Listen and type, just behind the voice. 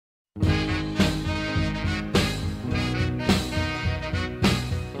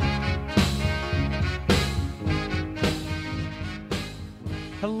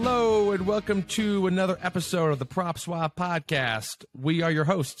Hello and welcome to another episode of the Prop Swap Podcast. We are your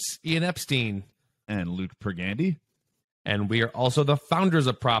hosts, Ian Epstein and Luke Pergandy. And we are also the founders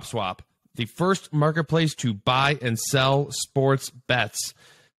of Prop Swap, the first marketplace to buy and sell sports bets.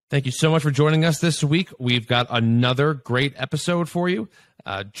 Thank you so much for joining us this week. We've got another great episode for you.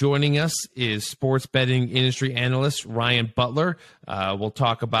 Joining us is sports betting industry analyst Ryan Butler. We'll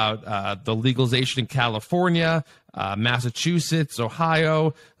talk about the legalization in California, Massachusetts,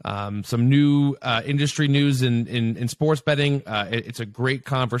 Ohio, some new industry news in sports betting. It's a great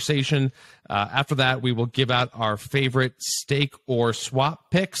conversation. After that, we will give out our favorite stake or swap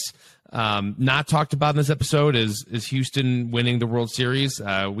picks. Not talked about in this episode is Houston winning the World Series.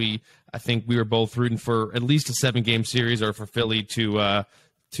 I think we were both rooting for at least a 7-game series or for Philly to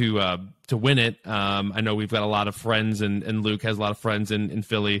win it. I know we've got a lot of friends, and Luke has a lot of friends in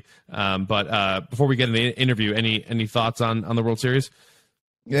Philly. But before we get in the interview, any thoughts on the World Series?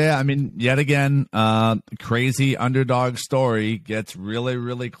 Yeah, I mean, yet again, crazy underdog story gets really,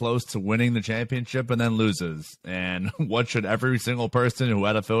 really close to winning the championship and then loses. And what should every single person who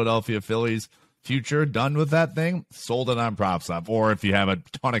had a Philadelphia Phillies future done with that thing? Sold it on PropSwap. Or if you have a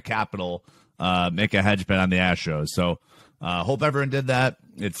ton of capital, make a hedge bet on the Astros. So hope everyone did that.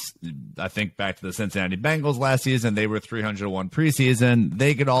 I think back to the Cincinnati Bengals last season. They were 300-1 preseason.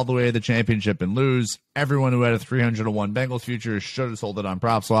 They get all the way to the championship and lose. Everyone who had a 300-1 Bengals future should have sold it on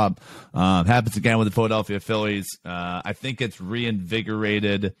PropSwap. Happens again with the Philadelphia Phillies. I think it's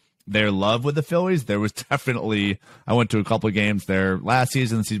reinvigorated their love with the Phillies. There was definitely, I went to a couple of games there last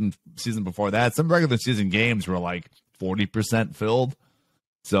season, season before that. Some regular season games were like 40% filled.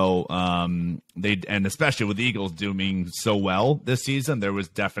 So and especially with the Eagles doing so well this season, there was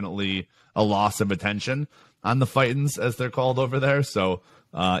definitely a loss of attention on the Fightins, as they're called over there. So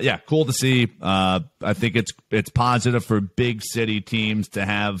yeah, cool to see. I think it's positive for big city teams to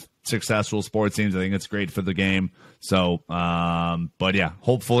have successful sports teams. I think it's great for the game. So but yeah,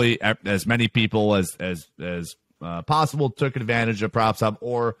 hopefully as many people as possible took advantage of PropSwap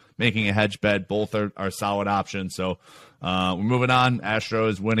or making a hedge bet. Both are solid options. So we're moving on.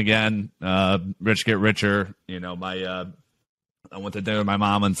 Astros win again. Rich get richer. You know, I went to dinner with my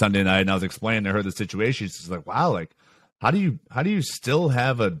mom on Sunday night, and I was explaining to her the situation. She's like, "Wow, like how do you still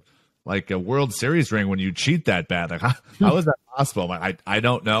have a World Series ring when you cheat that bad? Like how is that possible?" I'm like, I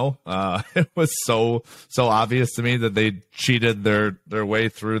don't know. It was so obvious to me that they cheated their way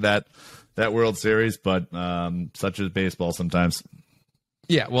through that World Series, but such is baseball sometimes.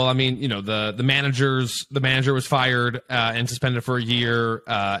 Yeah, well, I mean, you know, the manager was fired and suspended for a year,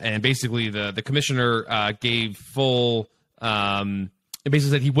 and basically the commissioner gave full. It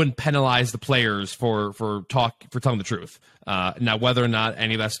basically said he wouldn't penalize the players for telling the truth. Now, whether or not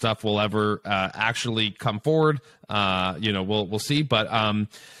any of that stuff will ever actually come forward, we'll see. But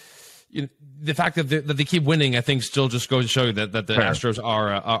the fact that they keep winning, I think, still just goes to show you that the Astros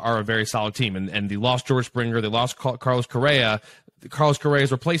are a very solid team. And they lost George Springer, they lost Carlos Correa. Carlos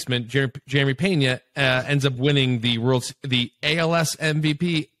Correa's replacement, Jeremy Pena, ends up winning the ALS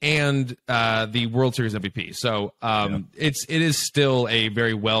MVP and the World Series MVP. So it is still a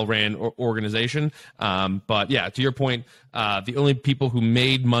very well-ran organization. But yeah, to your point, the only people who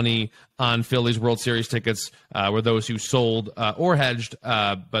made money on Phillies World Series tickets were those who sold or hedged.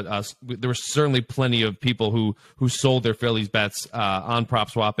 But there were certainly plenty of people who sold their Phillies bets on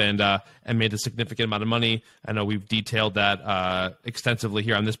PropSwap and made a significant amount of money. I know we've detailed that extensively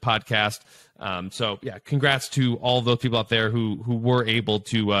here on this podcast. So yeah, congrats to all those people out there who were able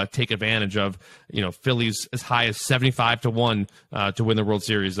to take advantage of, you know, Phillies as high as 75-1 to win the World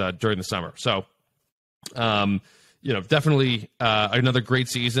Series during the summer. So, definitely another great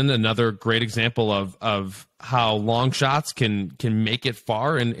season, another great example of how long shots can make it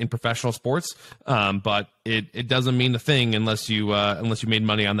far in professional sports. But it doesn't mean a thing unless you made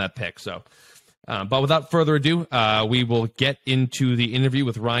money on that pick. So. But without further ado, we will get into the interview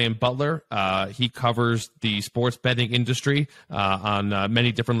with Ryan Butler. He covers the sports betting industry on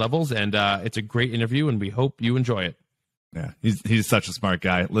many different levels, and it's a great interview, and we hope you enjoy it. Yeah, he's such a smart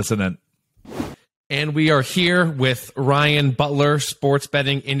guy. Listen in. And we are here with Ryan Butler, sports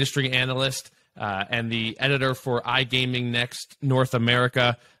betting industry analyst and the editor for iGaming Next North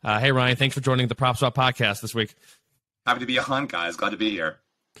America. Hey, Ryan, thanks for joining the PropSwap podcast this week. Happy to be on, guys. Glad to be here.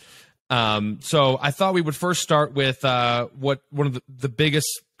 So I thought we would first start with what one of the biggest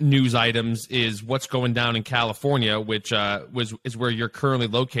news items is what's going down in California, which is where you're currently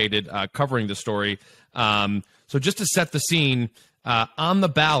located, covering the story. So just to set the scene, on the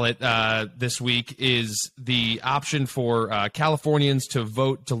ballot this week is the option for Californians to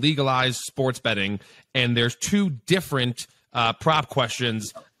vote to legalize sports betting, and there's two different prop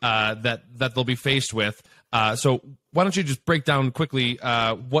questions that they'll be faced with. So why don't you just break down quickly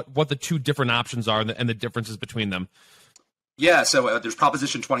what the two different options are and the differences between them? Yeah, so there's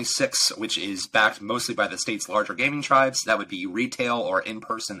Proposition 26, which is backed mostly by the state's larger gaming tribes. That would be retail or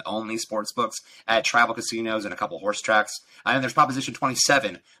in-person only sports books at tribal casinos and a couple horse tracks. And then there's Proposition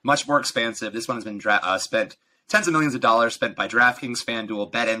 27, much more expansive. This one has been spent tens of millions of dollars spent by DraftKings,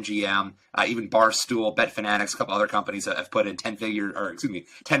 FanDuel, BetMGM, even Barstool, BetFanatics, a couple other companies that have put in 10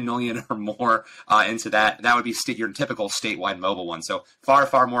 million or more into that. That would be your typical statewide mobile one. So far,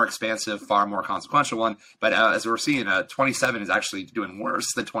 far more expansive, far more consequential one. But as we're seeing, 27 is actually doing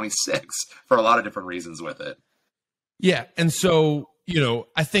worse than 26 for a lot of different reasons with it. Yeah. And so,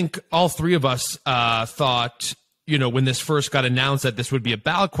 I think all three of us thought, when this first got announced that this would be a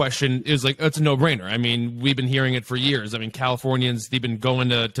ballot question, it was like, it's a no-brainer. I mean, we've been hearing it for years. I mean, Californians, they've been going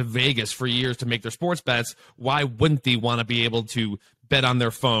to Vegas for years to make their sports bets. Why wouldn't they want to be able to bet on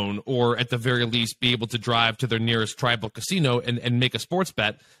their phone, or at the very least be able to drive to their nearest tribal casino and make a sports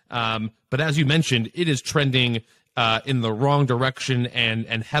bet? But as you mentioned, it is trending in the wrong direction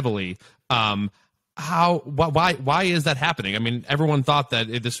and heavily. Why is that happening? I mean, everyone thought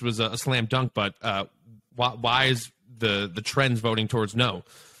that this was a slam dunk, but why is the trends voting towards no?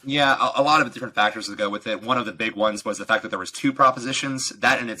 Yeah, a lot of different factors to go with it. One of the big ones was the fact that there was two propositions.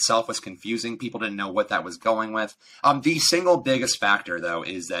 That in itself was confusing. People didn't know what that was going with. The single biggest factor, though,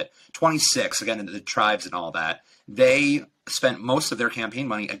 is that 26, again, the tribes and all that, they spent most of their campaign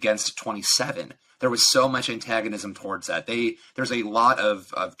money against 27. There was so much antagonism towards that. There's a lot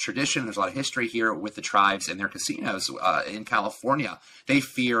of tradition, there's a lot of history here with the tribes and their casinos in California. They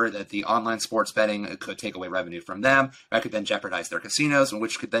fear that the online sports betting could take away revenue from them. That could then jeopardize their casinos,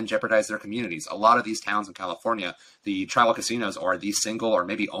 which could then jeopardize their communities. A lot of these towns in California, the tribal casinos are the single or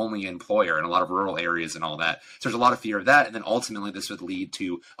maybe only employer in a lot of rural areas and all that. So there's a lot of fear of that. And then ultimately this would lead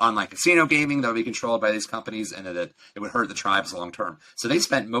to online casino gaming that would be controlled by these companies, and that it would hurt the tribes long term. So they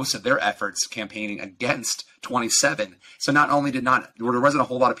spent most of their efforts campaigning against 27. So not only there wasn't a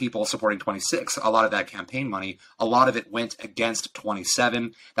whole lot of people supporting 26, a lot of that campaign money, a lot of it went against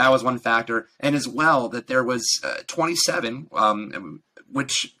 27. That was one factor. And as well, that there was 27,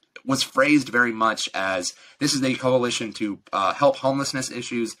 which was phrased very much as this is a coalition to help homelessness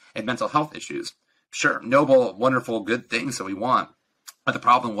issues and mental health issues. Sure, noble, wonderful, good things that we want. But the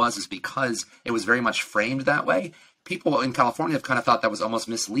problem is because it was very much framed that way, people in California have kind of thought that was almost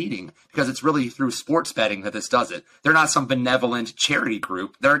misleading, because it's really through sports betting that this does it. They're not some benevolent charity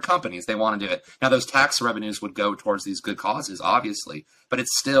group. They're companies. They want to do it. Now, those tax revenues would go towards these good causes, obviously, but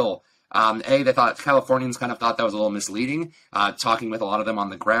it's still, Californians kind of thought that was a little misleading, talking with a lot of them on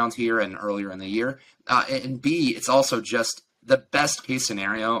the ground here and earlier in the year. And B, it's also just the best case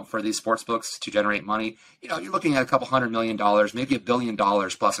scenario for these sports books to generate money. You're looking at a couple $100 million, maybe $1 billion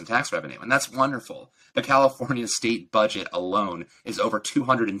plus in tax revenue, and that's wonderful. The California state budget alone is over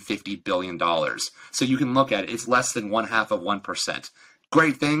 $250 billion. So you can look at it, it's less than 0.5%.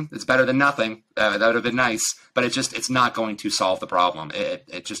 Great thing. It's better than nothing. That would have been nice, but it's not going to solve the problem.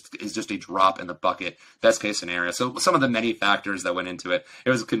 It just is just a drop in the bucket. Best case scenario. So some of the many factors that went into it. It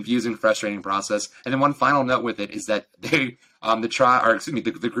was a confusing, frustrating process. And then one final note with it is that the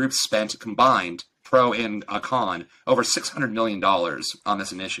group spent combined, pro and con, over $600 million on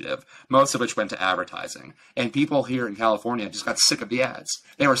this initiative, most of which went to advertising. And people here in California just got sick of the ads.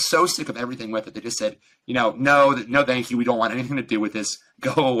 They were so sick of everything with it. They just said, no, thank you. We don't want anything to do with this.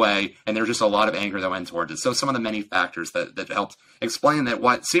 Go away. And there was just a lot of anger that went towards it. So some of the many factors that helped explain that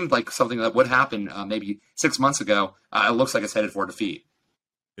what seemed like something that would happen maybe 6 months ago, it looks like it's headed for defeat.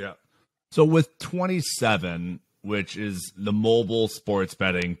 Yeah. So with 27, which is the mobile sports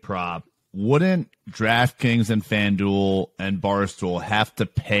betting prop, wouldn't DraftKings and FanDuel and Barstool have to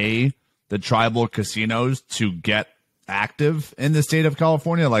pay the tribal casinos to get active in the state of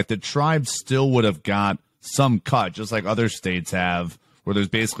California? Like, the tribes still would have got some cut, just like other states have, where there's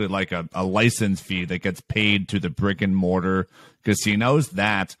basically like a license fee that gets paid to the brick and mortar casinos,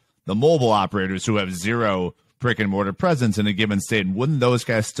 that the mobile operators who have zero brick and mortar presence in a given state, wouldn't those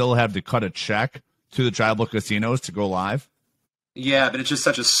guys still have to cut a check to the tribal casinos to go live? Yeah, but it's just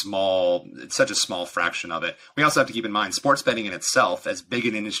such a small fraction of it. We also have to keep in mind sports betting in itself, as big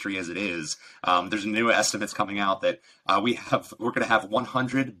an industry as it is. There's new estimates coming out that we're going to have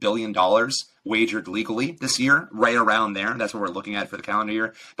 $100 billion wagered legally this year, right around there. That's what we're looking at for the calendar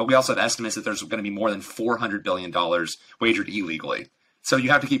year. But we also have estimates that there's going to be more than $400 billion wagered illegally. So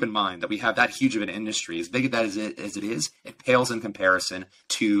you have to keep in mind that we have that huge of an industry. As big as it is, it pales in comparison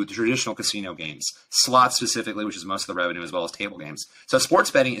to the traditional casino games, slots specifically, which is most of the revenue, as well as table games. So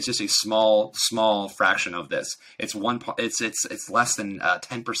sports betting is just a small fraction of this. It's less than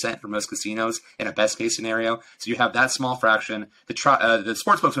 10% for most casinos in a best case scenario. So you have that small fraction. The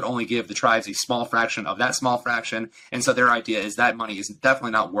sports books would only give the tribes a small fraction of that small fraction, and so their idea is that money is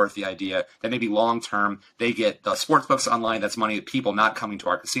definitely not worth the idea that maybe long term they get the sports books online. That's money that people not coming to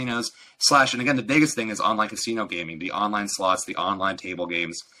our casinos and again, the biggest thing is online casino gaming, the online slots, the online table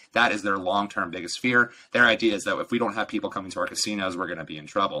games. That is their long-term biggest fear. Their idea is that if we don't have people coming to our casinos, we're going to be in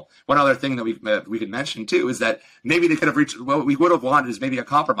trouble. One other thing that we could mention too is that maybe they could have reached what we would have wanted is maybe a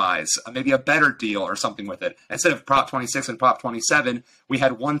compromise, maybe a better deal or something with it. Instead of Prop 26 and Prop 27, we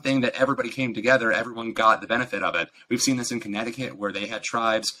had one thing that everybody came together, everyone got the benefit of it. We've seen this in Connecticut where they had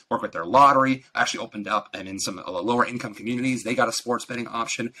tribes work with their lottery, actually opened up, and in some lower income communities, they got a sports betting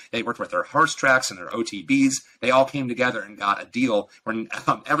option. They worked with their horse tracks and their OTBs. They all came together and got a deal where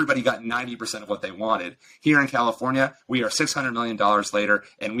everybody got 90% of what they wanted. Here in California, we are $600 million later,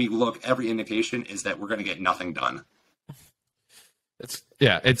 and every indication is that we're going to get nothing done. It's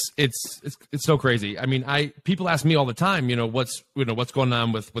so crazy. I mean, people ask me all the time, what's going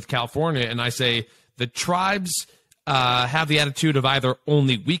on with California, and I say the tribes have the attitude of either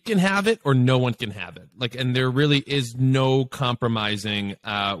only we can have it or no one can have it. And there really is no compromising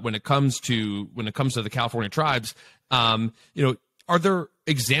when it comes to the California tribes. Are there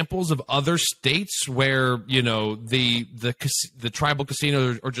examples of other states where the tribal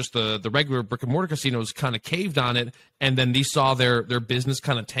casinos or just the regular brick and mortar casinos kind of caved on it, and then they saw their business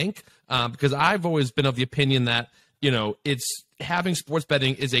kind of tank? Because I've always been of the opinion that it's having sports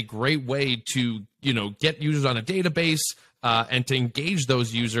betting is a great way to get users on a database and to engage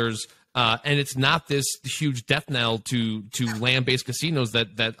those users. And it's not this huge death knell to land-based casinos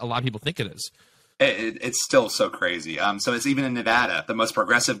that a lot of people think it is. It's still so crazy. So it's even in Nevada, the most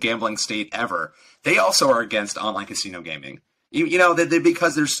progressive gambling state ever. They also are against online casino gaming.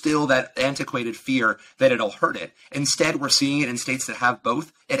 Because there's still that antiquated fear that it'll hurt it. Instead, we're seeing it in states that have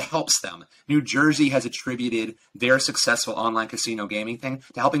both. It helps them. New Jersey has attributed their successful online casino gaming thing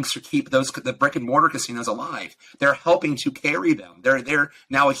to helping keep the brick and mortar casinos alive. They're helping to carry them. They're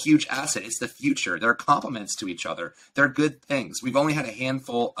now a huge asset. It's the future. They're complements to each other. They're good things. We've only had a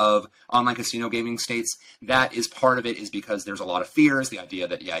handful of online casino gaming states. That is part of it is because there's a lot of fears. The idea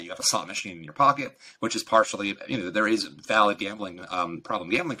that, you have a slot machine in your pocket, which is partially, there is valid gambling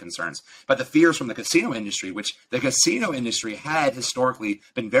concerns, but the fears from the casino industry, which the casino industry had historically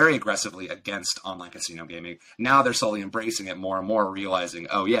been very aggressively against online casino gaming. Now they're slowly embracing it more and more, realizing,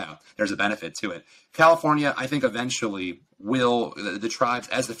 oh yeah, there's a benefit to it. California, I think eventually the tribes,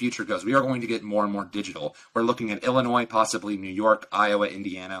 as the future goes, we are going to get more and more digital. We're looking at Illinois, possibly New York, Iowa,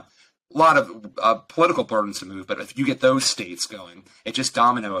 Indiana. A lot of political burdens to move, but if you get those states going, it just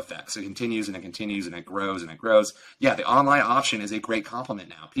domino effects. It continues and it continues and it grows and it grows. Yeah, the online option is a great complement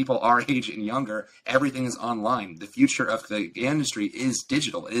now. People our age and younger, everything is online. The future of the industry is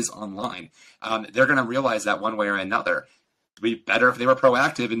digital. It is online. They're going to realize that one way or another. It'd be better if they were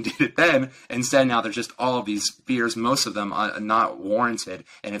proactive and did it then. Instead, now there's just all of these fears, most of them are not warranted,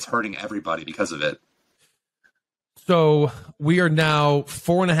 and it's hurting everybody because of it. So we are now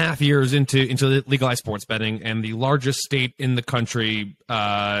 4.5 years into legalized sports betting, and the largest state in the country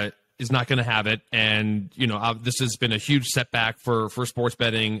is not going to have it. And this has been a huge setback for sports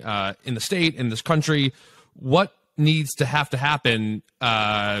betting in the state, in this country. What needs to happen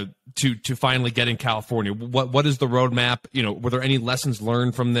to finally get in California? What is the roadmap? Were there any lessons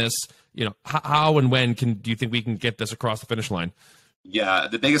learned from this? How and when do you think we can get this across the finish line? Yeah,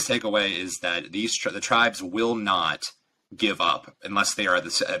 the biggest takeaway is that the tribes will not give up unless they have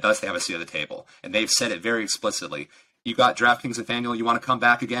a seat at the table, and they've said it very explicitly. You got DraftKings and FanDuel, you want to come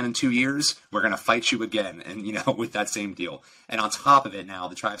back again in 2 years? We're going to fight you again, and with that same deal. And on top of it now,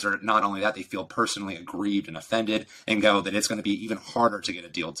 the tribes are not only that, they feel personally aggrieved and offended and go that it's going to be even harder to get a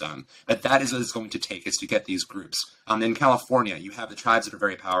deal done. But that is what it's going to take, is to get these groups. In California, you have the tribes that are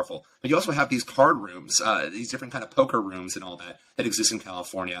very powerful, but you also have these card rooms, these different kind of poker rooms and all that exist in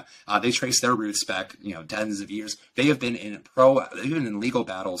California. They trace their roots back, dozens of years. They have been in legal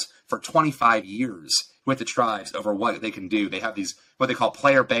battles for 25 years with the tribes over what they can do. They have these, what they call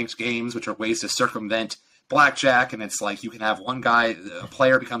player banked games, which are ways to circumvent blackjack, and it's like you can have one guy, a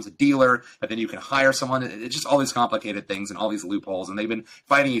player becomes a dealer, but then you can hire someone. It's just all these complicated things and all these loopholes, and they've been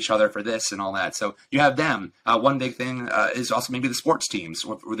fighting each other for this and all that. So you have them. One big thing is also maybe the sports teams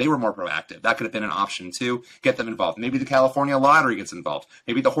where they were more proactive. That could have been an option too. Get them involved. Maybe the California lottery gets involved.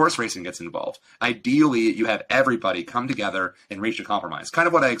 Maybe the horse racing gets involved. Ideally, you have everybody come together and reach a compromise. Kind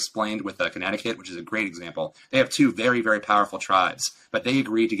of what I explained with Connecticut, which is a great example. They have two very, very powerful tribes, but they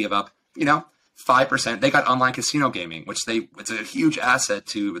agreed to give up, 5%. They got online casino gaming, which it's a huge asset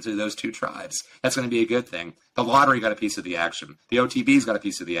to those two tribes. That's going to be a good thing. The lottery got a piece of the action. The OTB's got a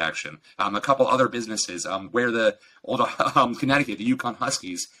piece of the action. A couple other businesses, where the old Connecticut, the Yukon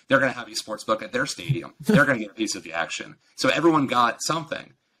Huskies, they're going to have a sports book at their stadium. They're going to get a piece of the action. So everyone got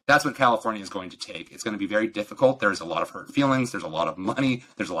something. That's what California is going to take. It's going to be very difficult. There's a lot of hurt feelings. There's a lot of money.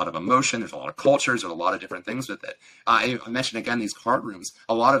 There's a lot of emotion. There's a lot of cultures. There's a lot of different things with it. I mentioned, again, these card rooms.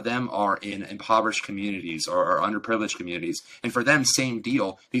 A lot of them are in impoverished communities or underprivileged communities. And for them, same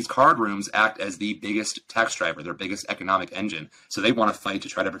deal. These card rooms act as the biggest tax driver, their biggest economic engine. So they want to fight to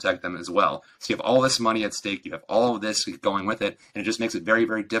try to protect them as well. So you have all this money at stake. You have all of this going with it. And it just makes it very,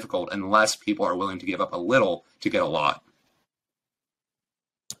 very difficult unless people are willing to give up a little to get a lot.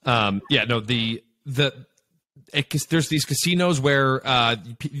 There's these casinos where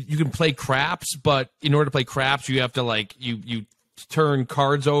you can play craps, but in order to play craps, you have to you turn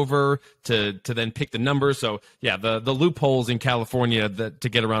cards over to then pick the numbers. So yeah, the loopholes in California to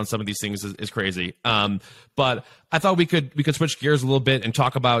get around some of these things is crazy. But I thought we could switch gears a little bit and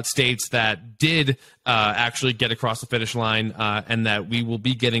talk about states that did actually get across the finish line, and that we will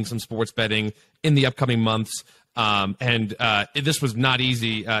be getting some sports betting in the upcoming months. This was not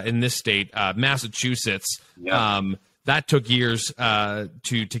easy in this state, Massachusetts. Yeah. That took years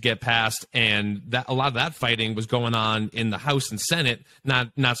to get past, and that a lot of that fighting was going on in the House and Senate,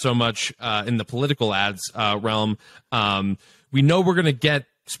 not so much in the political ads realm. We know we're going to get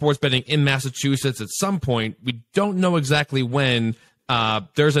sports betting in Massachusetts at some point. We don't know exactly when.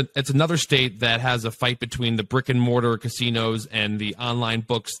 It's another state that has a fight between the brick and mortar casinos and the online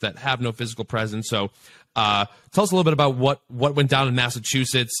books that have no physical presence. So tell us a little bit about what went down in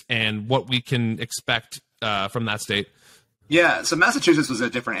Massachusetts and what we can expect from that state. Yeah, so Massachusetts was a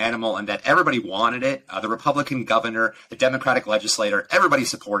different animal in that everybody wanted it. The Republican governor, the Democratic legislator, everybody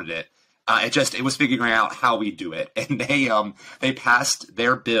supported it. It was figuring out how we do it. And they passed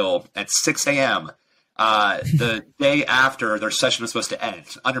their bill at 6 a.m., the day after their session was supposed to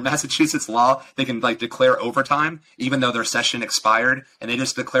end. Under Massachusetts law, they can declare overtime, even though their session expired, and they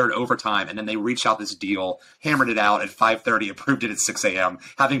just declared overtime, and then they reached out this deal, hammered it out at 5:30, approved it at 6 a.m.,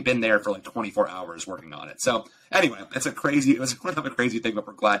 having been there for 24 hours working on it. So anyway, it was kind of a crazy thing, but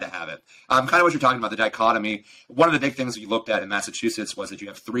we're glad to have it. Kind of what you're talking about, the dichotomy. One of the big things we looked at in Massachusetts was that you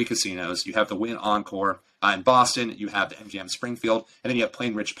have three casinos. You have the Wynn Encore in Boston, you have the MGM Springfield, and then you have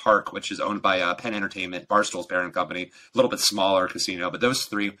Plain Ridge Park, which is owned by Penn Entertainment, Barstool's parent company, a little bit smaller casino, but those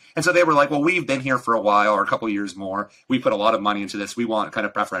three. And so they were like, well, we've been here for a while or a couple years more. We put a lot of money into this. We want kind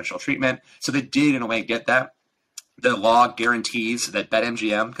of preferential treatment. So they did, in a way, get that. The law guarantees that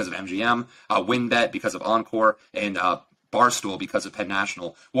BetMGM, because of MGM, WynnBET because of Encore, and Barstool because of Penn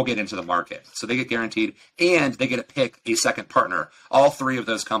National will get into the market. So they get guaranteed, and they get to pick a second partner. All three of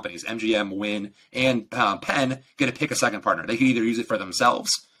those companies, MGM, Wynn, and Penn, get to pick a second partner. They can either use it for themselves.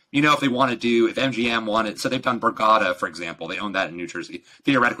 If they want to do, if MGM wanted, so they've done Borgata, for example, they own that in New Jersey.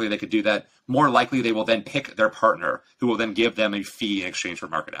 Theoretically, they could do that. More likely, they will then pick their partner, who will then give them a fee in exchange for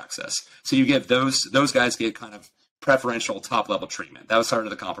market access. So you give those guys get kind of preferential top-level treatment. That was sort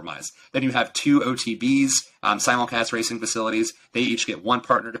of the compromise. Then you have two OTBs, simulcast racing facilities. They each get one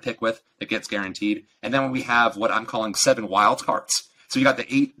partner to pick with that gets guaranteed. And then we have what I'm calling 7 wild cards. So you got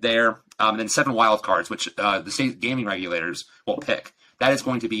the 8 there, and then 7 wild cards, which the state gaming regulators will pick. That is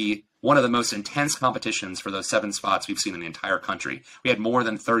going to be one of the most intense competitions for those 7 spots we've seen in the entire country. We had more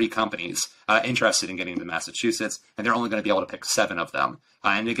than 30 companies interested in getting to Massachusetts, and they're only going to be able to pick 7 of them.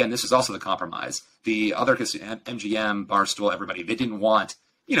 And again, this is also the compromise. The other MGM, Barstool, everybody, they didn't want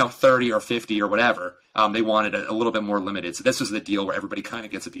 30 or 50 or whatever. They wanted a little bit more limited. So this was the deal where everybody kind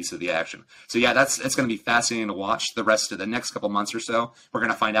of gets a piece of the action. So yeah, it's going to be fascinating to watch the rest of the next couple months or so. We're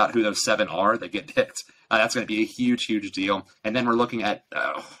going to find out who those 7 are that get picked. That's going to be a huge, huge deal. And then we're looking at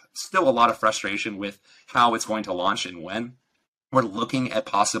still a lot of frustration with how it's going to launch and when. We're looking at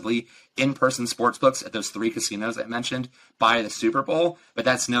possibly in-person sports books at those 3 casinos I mentioned by the Super Bowl, but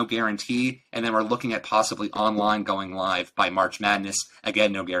that's no guarantee. And then we're looking at possibly online going live by March Madness.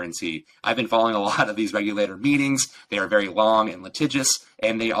 Again, no guarantee. I've been following a lot of these regulator meetings. They are very long and litigious,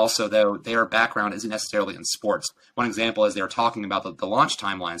 and they also, though, their background isn't necessarily in sports. One example is they were talking about the launch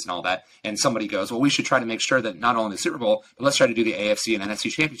timelines and all that, and somebody goes, well, we should try to make sure that not only the Super Bowl, but let's try to do the AFC and NFC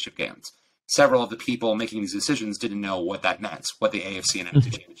championship games. Several of the people making these decisions didn't know what that meant, what the AFC and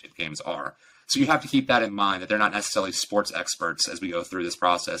NFC championship games are. So you have to keep that in mind, that they're not necessarily sports experts as we go through this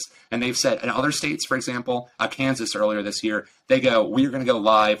process. And they've said in other states, for example, Kansas earlier this year, they go, we're going to go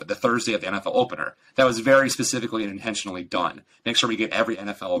live the Thursday of the NFL opener. That was very specifically and intentionally done. Make sure we get every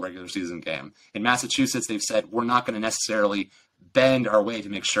NFL regular season game. In Massachusetts, they've said, we're not going to necessarily bend our way to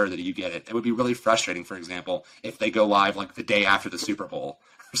make sure that you get it. It would be really frustrating, for example, if they go live like the day after the Super Bowl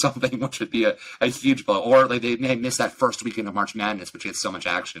or something, which would be a huge blow. Or like they may miss that first weekend of March Madness, which gets so much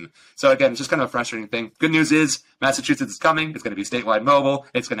action. So again, it's just kind of a frustrating thing. Good news is Massachusetts is coming. It's going to be statewide mobile.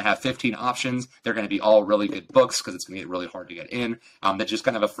 It's going to have 15 options. They're going to be all really good books because it's going to get really hard to get in. That's just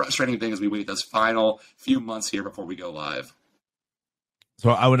kind of a frustrating thing as we wait those final few months here before we go live.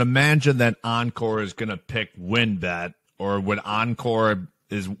 So I would imagine that Encore is going to pick WinBet, or would Encore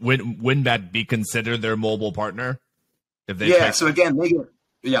WinBet be considered their mobile partner? If they pick? So again,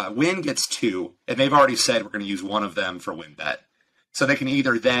 Win gets 2, and they've already said we're going to use one of them for WinBet. So they can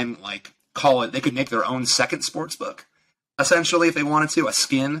either then call it, they could make their own second sports book, essentially, if they wanted to, a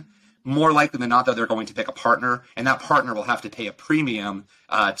skin. More likely than not, though, they're going to pick a partner, and that partner will have to pay a premium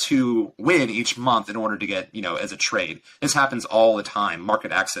to Win each month in order to get, as a trade. This happens all the time,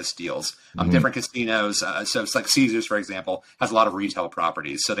 market access deals. Different casinos, so it's like Caesars, for example, has a lot of retail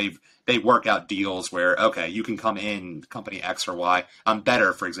properties. So they work out deals where, okay, you can come in company X or Y.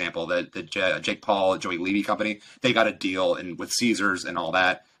 Better, for example, the Jake Paul, Joey Levy company, they got a deal with Caesars and all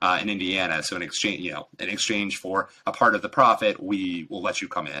that in Indiana. So in exchange for a part of the profit, we will let you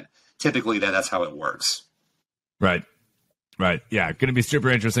come in. Typically, that's how it works. Right. Yeah, going to be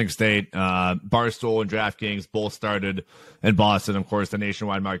super interesting state. Barstool and DraftKings both started in Boston. Of course, the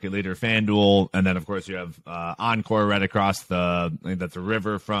nationwide market leader, FanDuel. And then, of course, you have Encore right across I think that's a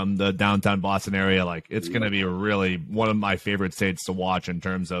river from the downtown Boston area. It's going to be really one of my favorite states to watch in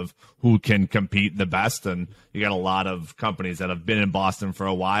terms of who can compete the best. And you got a lot of companies that have been in Boston for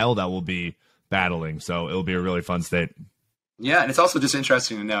a while that will be battling. So it'll be a really fun state. Yeah, and it's also just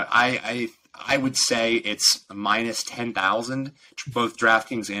interesting to note, I would say it's minus 10,000. Both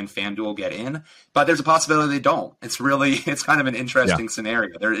DraftKings and FanDuel get in, but there's a possibility they don't. It's kind of an interesting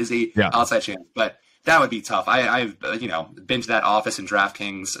scenario. There is a outside chance, but that would be tough. I've been to that office in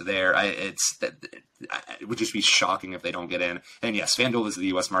DraftKings there. It would just be shocking if they don't get in. And yes, FanDuel is the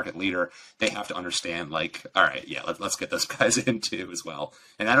U.S. market leader. They have to understand, all right, yeah, let's get those guys in too as well.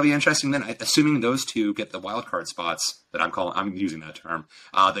 And that'll be interesting then, assuming those 2 get the wild card spots that I'm using that term.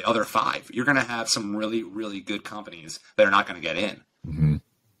 The other 5, you're going to have some really, really good companies that are not going to get in. Mm-hmm.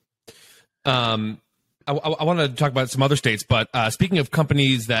 I want to talk about some other states, but speaking of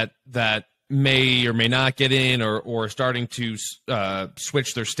companies that may or may not get in or starting to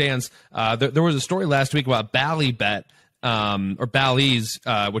switch their stance. There was a story last week about Ballybet, or Bally's,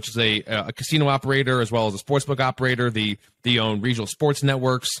 which is a casino operator as well as a sportsbook operator. They own regional sports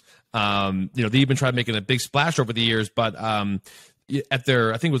networks. They've been trying to make a big splash over the years, but at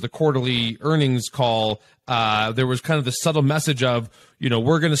their, I think it was the quarterly earnings call, there was kind of the subtle message of,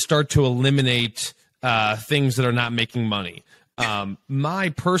 we're going to start to eliminate things that are not making money. My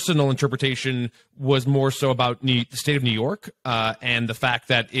personal interpretation was more so about the state of New York and the fact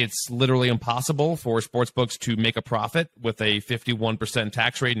that it's literally impossible for sportsbooks to make a profit with a 51%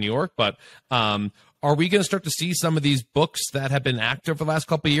 tax rate in New York. But are we going to start to see some of these books that have been active for the last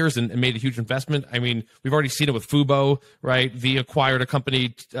couple of years and made a huge investment? I mean, we've already seen it with Fubo, right? They acquired a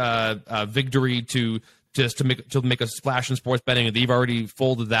company, Victory, to make a splash in sports betting, and they've already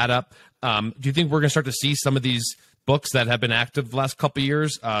folded that up. Do you think we're going to start to see some of these books that have been active the last couple of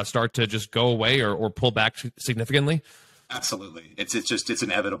years start to just go away or pull back significantly? Absolutely. It's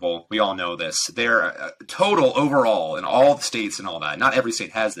inevitable. We all know this. There total overall in all the states and all that, not every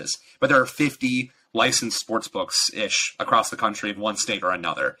state has this, but there are 50 licensed sports books-ish across the country in one state or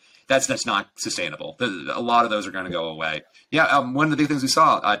another. That's not sustainable. A lot of those are going to go away. Yeah, one of the big things we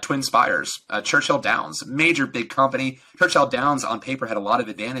saw, Twin Spires, Churchill Downs, major big company. Churchill Downs on paper had a lot of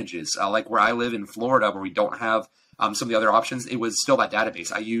advantages. Like where I live in Florida, where we don't have some of the other options, it was still that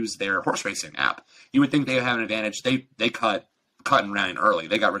database. I use their horse racing app. You would think they would have an advantage. They cut cut and ran early.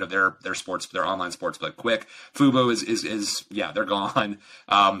 They got rid of their online sports book quick. Fubo is they're gone.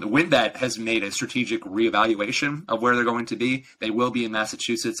 WynnBET has made a strategic reevaluation of where they're going to be. They will be in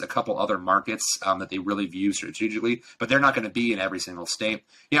Massachusetts, a couple other markets that they really view strategically, but they're not going to be in every single state.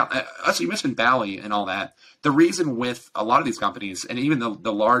 So you mentioned Bally and all that. The reason with a lot of these companies, and even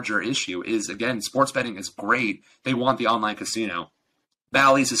the larger issue, is, again, sports betting is great. They want the online casino.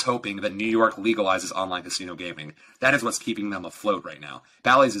 Bally's is hoping that New York legalizes online casino gaming. That is what's keeping them afloat right now.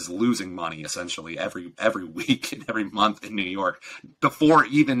 Bally's is losing money essentially every week and every month in New York before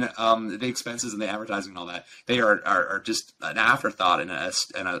even the expenses and the advertising and all that. They are just an afterthought in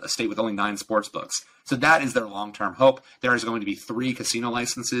a state with only 9 sports books. So that is their long-term hope. There is going to be 3 casino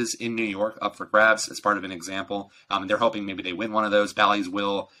licenses in New York up for grabs as part of an example. They're hoping maybe they win one of those. Bally's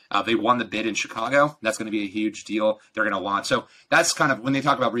will. They won the bid in Chicago. That's going to be a huge deal. They're going to launch. So that's kind of, when they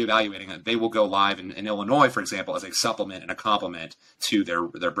talk about reevaluating it, they will go live in Illinois, for example, as a supplement and a complement to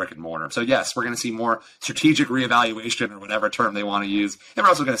their brick and mortar. So yes, we're going to see more strategic reevaluation, or whatever term they want to use. And we're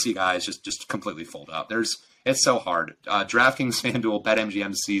also going to see guys just completely fold up. It's so hard. DraftKings, FanDuel,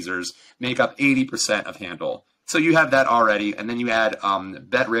 BetMGM, Caesars make up 80% of handle. So you have that already, and then you add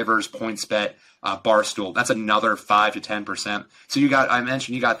BetRivers, PointsBet, Barstool. That's another 5 to 10%. So you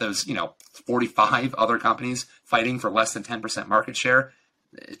got those 45 other companies fighting for less than 10% market share.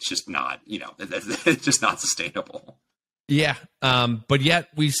 It's just not it's just not sustainable. Yeah, but yet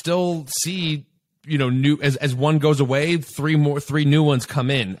we still see new as one goes away, 3 new ones come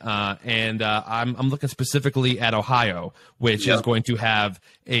in, and I'm looking specifically at Ohio, which is going to have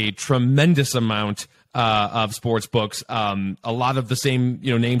a tremendous amount of sports books, a lot of the same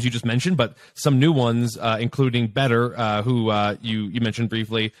names you just mentioned, but some new ones, including Better, who you mentioned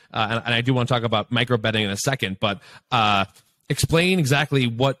briefly, and I do want to talk about micro betting in a second, but explain exactly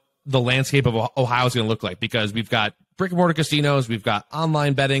what the landscape of Ohio is going to look like, because we've got brick and mortar casinos, we've got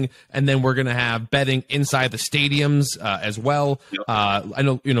online betting, and then we're going to have betting inside the stadiums as well. Yep. I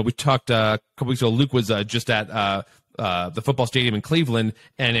know, we talked a couple weeks ago. Luke was just at the football stadium in Cleveland,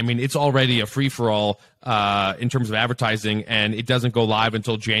 and I mean, it's already a free for all in terms of advertising, and it doesn't go live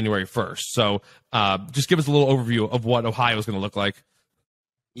until January 1st. So just give us a little overview of what Ohio is going to look like.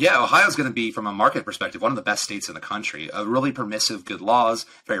 Yeah, Ohio's going to be, from a market perspective, one of the best states in the country. Really permissive, good laws,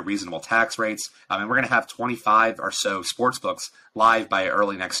 very reasonable tax rates. And we're going to have 25 or so sports books live by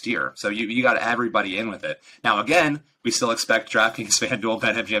early next year. So you got everybody in with it. Now, again, we still expect DraftKings, FanDuel,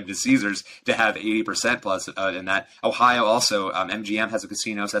 BetMGM, and Caesars to have 80% plus in that. Ohio also, MGM has a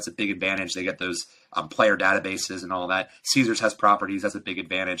casino, so that's a big advantage. They get those player databases and all that. Caesars has properties. That's a big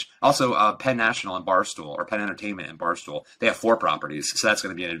advantage. Also, Penn National and Barstool, or Penn Entertainment and Barstool, they have 4 properties, so that's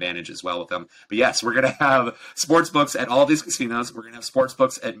going to be an advantage as well with them. But yes, we're going to have sports books at all these casinos. We're going to have sports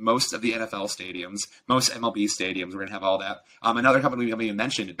books at most of the NFL stadiums, most MLB stadiums. We're going to have all that. Another company we haven't even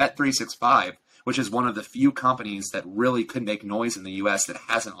mentioned, Bet365, which is one of the few companies that really could make noise in the U.S. that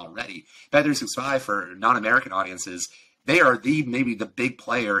hasn't already. Bet365, for non-American audiences, they are maybe the big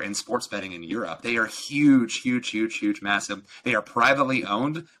player in sports betting in Europe. They are huge, massive. They are privately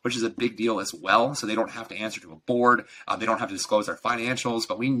owned, which is a big deal as well. So they don't have to answer to a board. They don't have to disclose their financials,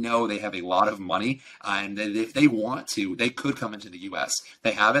 but we know they have a lot of money. And if they want to, they could come into the U.S.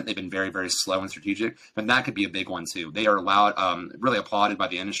 They haven't. They've been very, very slow and strategic, but that could be a big one too. They are really applauded by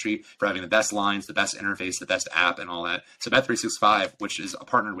the industry for having the best lines, the best interface, the best app, and all that. So Bet365, which is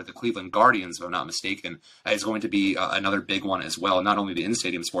partnered with the Cleveland Guardians, if I'm not mistaken, is going to be another big one as well. Not only the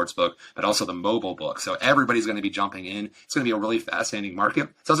in-stadium sports book, but also the mobile book. So everybody's going to be jumping in. It's going to be a really fascinating market.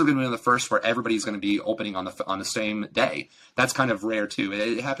 It's also going to be one of the first where everybody's going to be opening on the same day. That's kind of rare too.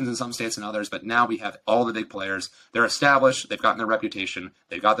 It happens in some states and others, but now we have all the big players. They're established. They've gotten their reputation.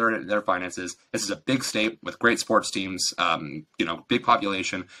 They've got their finances. This is a big state with great sports teams. Big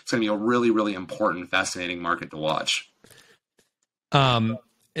population. It's going to be a really, really important, fascinating market to watch.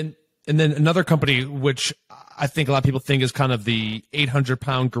 And then another company, which I think a lot of people think is kind of the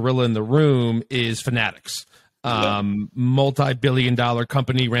 800-pound gorilla in the room, is Fanatics. Multi-billion-dollar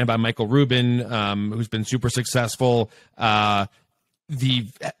company ran by Michael Rubin, who's been super successful. They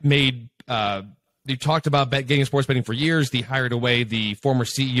talked about getting sports betting for years. They hired away the former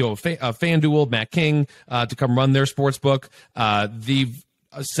CEO of FanDuel, Matt King, to come run their sports book. They've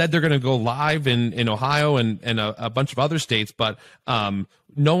said they're going to go live in Ohio and a bunch of other states, but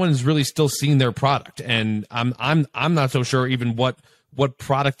no one's really still seen their product, and I'm not so sure even what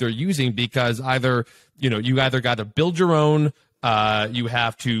product they're using, because you either got to build your own, you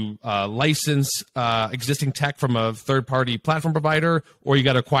have to license existing tech from a third-party platform provider, or you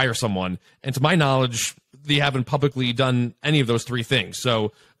got to acquire someone. And to my knowledge, they haven't publicly done any of those 3 things.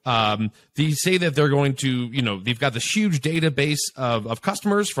 So They say that they're going to, they've got this huge database of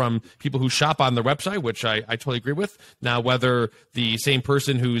customers from people who shop on their website, which I totally agree with. Now, whether the same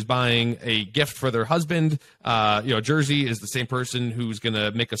person who's buying a gift for their husband, a jersey, is the same person who's going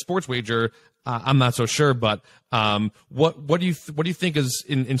to make a sports wager, I'm not so sure. But what do you think is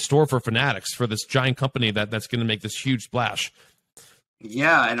in store for Fanatics, for this giant company that's going to make this huge splash?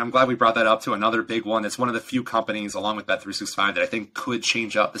 Yeah, and I'm glad we brought that up to another big one. It's one of the few companies, along with Bet365, that I think could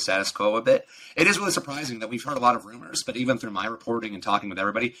change up the status quo a bit. It is really surprising that we've heard a lot of rumors, but even through my reporting and talking with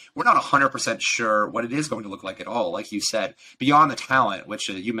everybody, we're not 100% sure what it is going to look like at all. Like you said, beyond the talent, which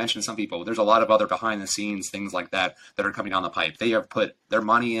you mentioned some people, there's a lot of other behind-the-scenes things like that are coming down the pipe. They have put their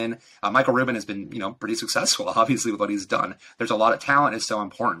money in. Michael Rubin has been, pretty successful, obviously, with what he's done. There's a lot of talent is so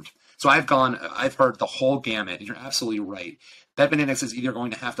important. So I've heard the whole gamut, and you're absolutely right. Fanatics is either going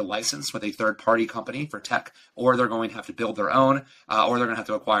to have to license with a third-party company for tech, or they're going to have to build their own, or they're going to have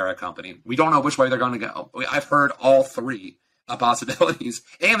to acquire a company. We don't know which way they're going to go. I've heard all three possibilities,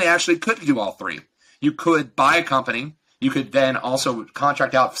 and they actually could do all three. You could buy a company. You could then also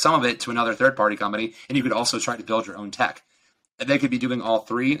contract out some of it to another third-party company, and you could also try to build your own tech. And they could be doing all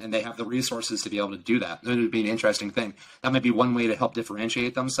three, and they have the resources to be able to do that. It would be an interesting thing. That might be one way to help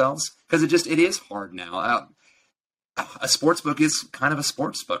differentiate themselves, because it is hard now. A sports book is kind of a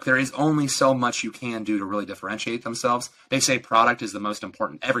sports book. There is only so much you can do to really differentiate themselves. They say product is the most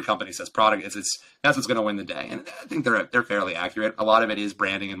important. Every company says product is that's what's going to win the day, and I think they're fairly accurate. A lot of it is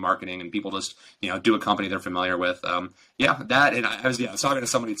branding and marketing, and people just do a company they're familiar with. That, and I was talking to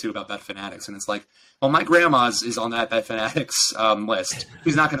somebody too about Bet Fanatics, and it's like, well, my grandma's is on that Bet Fanatics list.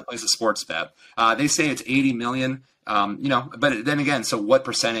 Who's not going to place a sports bet? They say it's 80 million. But then again, so what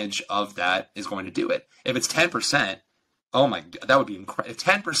percentage of that is going to do it? If it's 10%, oh my, that would be incredible. If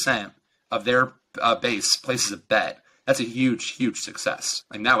 10% of their base places a bet, that's a huge, huge success.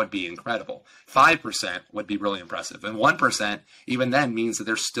 And that would be incredible. 5% would be really impressive. And 1% even then means that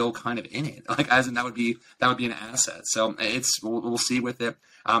they're still kind of in it. Like, as in that would be an asset. So we'll see with it.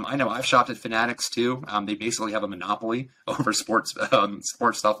 I know I've shopped at Fanatics too. They basically have a monopoly over sports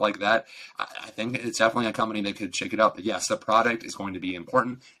stuff like that. I think it's definitely a company that could shake it up. But yes, the product is going to be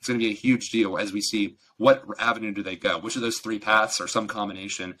important. It's going to be a huge deal as we see what avenue do they go, which of those three paths or some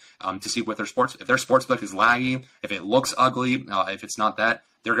combination to see what if their sports book is laggy, if it looks ugly, if it's not that,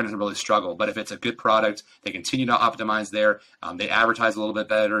 they're going to really struggle. But if it's a good product, they continue to optimize there. They advertise a little bit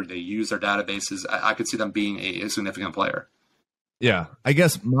better. They use their databases. I could see them being a significant player. Yeah, I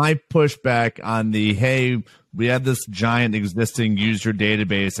guess my pushback on hey, we have this giant existing user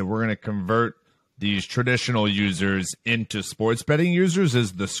database and we're going to convert these traditional users into sports betting users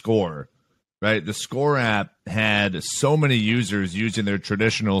is the Score, right? The Score app had so many users using their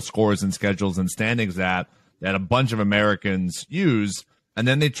traditional scores and schedules and standings app that a bunch of Americans use, and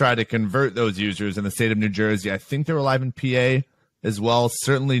then they try to convert those users in the state of New Jersey. I think they're alive in PA as well,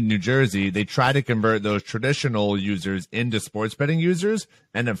 certainly New Jersey. They try to convert those traditional users into sports betting users,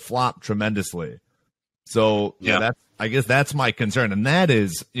 and it flopped tremendously. So yeah, I guess that's my concern. And that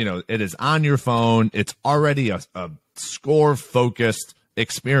is, it is on your phone. It's already a score focused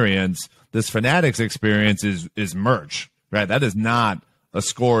experience. This Fanatics experience is merch, right? That is not a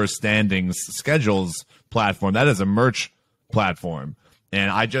score standings schedules platform. That is a merch platform. And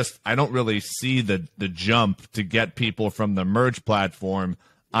I don't really see the jump to get people from the merge platform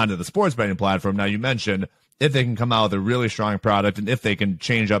onto the sports betting platform. Now, you mentioned if they can come out with a really strong product and if they can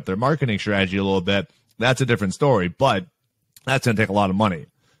change up their marketing strategy a little bit, that's a different story. But that's going to take a lot of money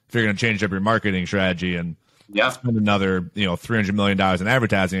if you're going to change up your marketing strategy and spend another $300 million in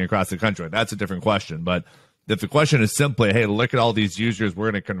advertising across the country. That's a different question. But if the question is simply, hey, look at all these users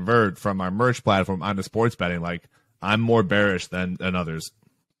we're going to convert from our merch platform onto sports betting, I'm more bearish than others.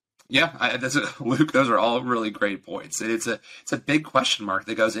 Yeah, Luke, those are all really great points. It's a big question mark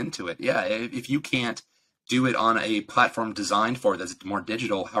that goes into it. Yeah, if you can't do it on a platform designed for it that's more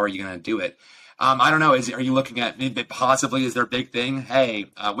digital, how are you going to do it? I don't know. Are you looking at possibly is their big thing? Hey,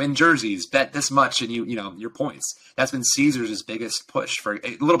 win jerseys, bet this much, and your points. That's been Caesars' biggest push for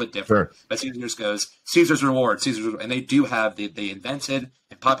a little bit different. Sure. But Caesars goes Caesars Rewards, and they do have they invented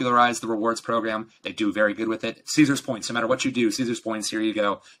and popularized the rewards program. They do very good with it. Caesars points, no matter what you do, Caesars points. Here you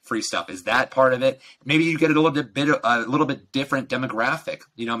go, free stuff. Is that part of it? Maybe you get a little bit different demographic.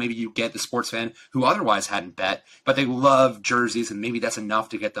 Maybe you get the sports fan who otherwise hadn't bet, but they love jerseys, and maybe that's enough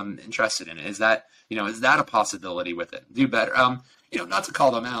to get them interested in it. Is that that, is that a possibility with it? Do better. Not to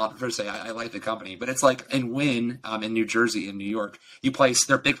call them out for say I like the company, but it's like in in New Jersey and New York, you place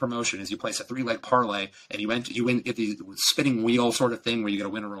their big promotion is you place a 3-leg parlay and you get the spinning wheel sort of thing where you got to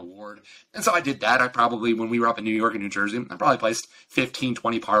win a reward. And so I did that. I probably, when we were up in New York and New Jersey, I probably placed 15,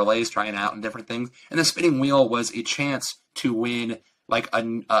 20 parlays trying out and different things. And the spinning wheel was a chance to win like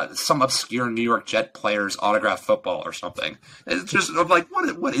some obscure New York Jet player's autographed football or something. It's just like,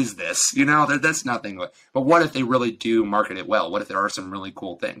 what is this? That's nothing. But what if they really do market it well? What if there are some really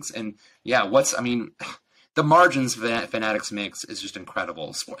cool things? And yeah, the margins Fanatics makes is just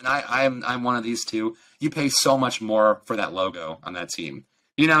incredible. And I'm one of these two. You pay so much more for that logo on that team.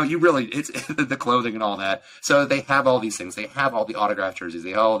 It's the clothing and all that. So they have all these things. They have all the autographed jerseys.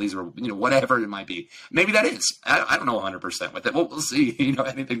 They have all these, whatever it might be. Maybe that is. I don't know 100% with it. We'll see.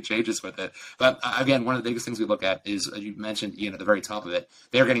 Anything changes with it. But again, one of the biggest things we look at is, you mentioned, at the very top of it,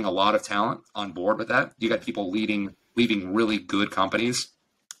 they're getting a lot of talent on board with that. You got people leaving really good companies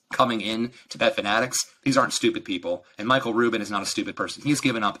coming in to Bet Fanatics. These aren't stupid people. And Michael Rubin is not a stupid person. He's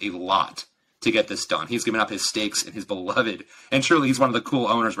given up a lot to get this done. He's given up his stakes in his beloved, and truly he's one of the cool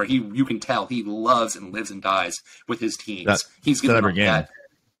owners where you can tell he loves and lives and dies with his teams. He's given up that.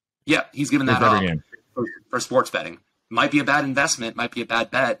 Yeah, he's given that up for sports betting. Might be a bad investment, might be a bad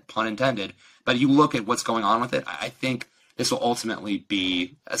bet, pun intended, but you look at what's going on with it, I think this will ultimately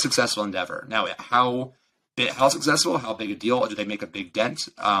be a successful endeavor. Now, how successful, how big a deal, do they make a big dent?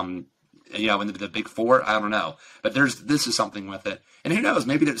 In the big four, I don't know. But this is something with it. And who knows,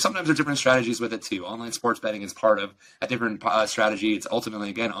 maybe sometimes there are different strategies with it too. Online sports betting is part of a different strategy. It's ultimately,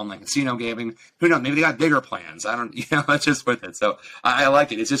 again, online casino gaming. Who knows, maybe they got bigger plans. I don't, that's just with it. So I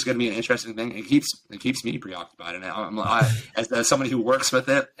like it. It's just going to be an interesting thing. It keeps me preoccupied. And as somebody who works with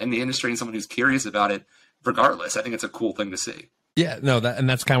it in the industry and someone who's curious about it, regardless, I think it's a cool thing to see. Yeah, no,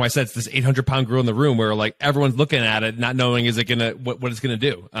 that's kind of why I said it's this 800-pound gorilla in the room where like everyone's looking at it, not knowing is it gonna what it's gonna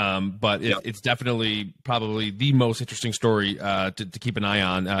do. But it's definitely probably the most interesting story to keep an eye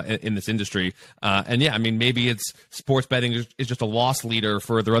on in this industry. And yeah, I mean, maybe it's sports betting is just a loss leader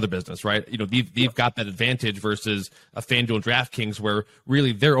for their other business, right? They've got that advantage versus a FanDuel and DraftKings where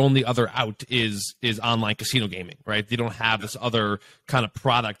really their only other out is online casino gaming, right? They don't have this other kind of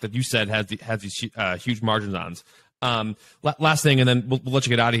product that you said has these huge margins on. Last thing, and then we'll let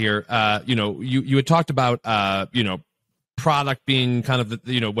you get out of here. You had talked about, product being kind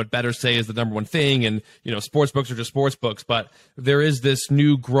of what bettors say is the number one thing, and sports books are just sports books, but there is this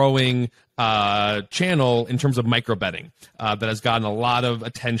new growing channel in terms of micro betting that has gotten a lot of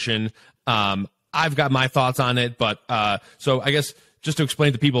attention. I've got my thoughts on it, but so I guess just to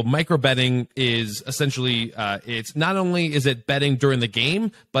explain to people, micro betting is essentially it's not only is it betting during the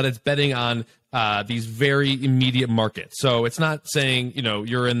game, but it's betting on these very immediate markets. So it's not saying,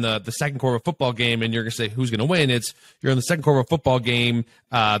 you're in the second quarter of a football game and you're going to say who's going to win. It's you're in the second quarter of a football game,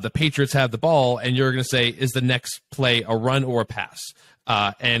 the Patriots have the ball, and you're going to say, is the next play a run or a pass?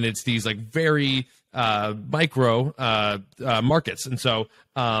 And it's these like very micro markets. And so,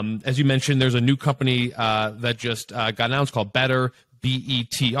 as you mentioned, there's a new company that just got announced called Better,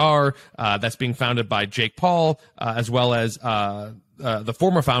 BETR, that's being founded by Jake Paul, as well as the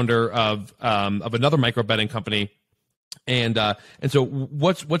former founder of another micro betting company. And so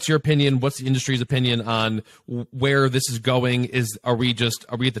what's your opinion? What's the industry's opinion on where this is going? Are we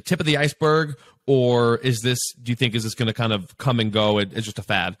at the tip of the iceberg, or do you think is this going to kind of come and go? It's just a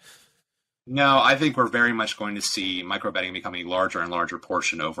fad? No, I think we're very much going to see micro betting becoming a larger and larger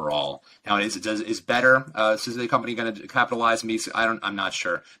portion overall. Now, is Better, is the company going to capitalize? I'm not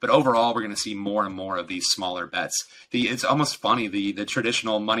sure, but overall, we're going to see more and more of these smaller bets. It's almost funny the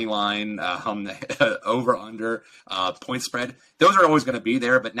traditional money line, over under point spread. Those are always going to be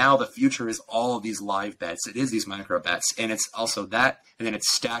there, but now the future is all of these live bets. It is these micro bets, and it's also that, and then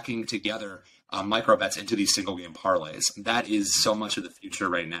it's stacking together micro bets into these single game parlays. That is so much of the future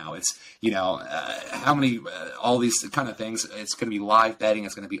right now. It's, how many, all these kind of things. It's going to be live betting.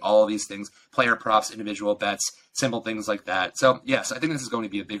 It's going to be all of these things, player props, individual bets, simple things like that. So yes, I think this is going to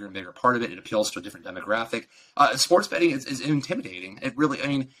be a bigger and bigger part of it. It appeals to a different demographic. Sports betting is intimidating. It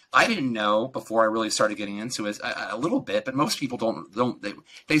really, I didn't know before I really started getting into it a little bit, but most people don't,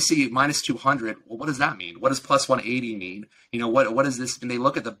 they see minus 200. Well, what does that mean? What does plus 180 mean? What is this? And they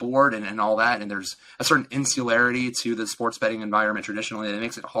look at the board and all that, and there's a certain insularity to the sports betting environment traditionally that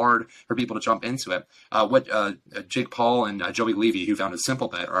makes it hard for people to jump into it. What Jake Paul and Joey Levy, who founded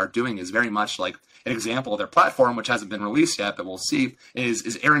SimpleBet, are doing is very much like an example of their platform, which hasn't been released yet, but we'll see,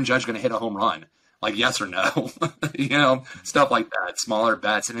 is Aaron Judge going to hit a home run? like yes or no, stuff like that, smaller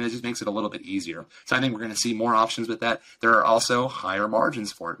bets, and it just makes it a little bit easier. So I think we're going to see more options with that. There are also higher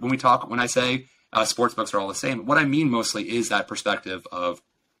margins for it. When I say sports books are all the same, what I mean mostly is that perspective of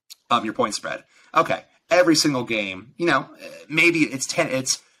your point spread. Okay, every single game, maybe it's 10,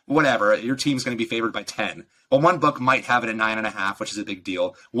 it's whatever, your team's going to be favored by 10. Well, one book might have it at 9.5, which is a big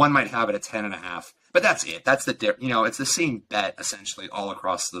deal. One might have it at 10.5. But that's it. That's it's the same bet essentially all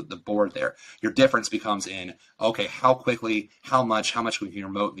across the board there. Your difference becomes in, okay, how quickly, how much we can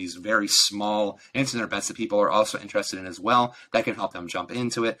promote these very small incident bets that people are also interested in as well. That can help them jump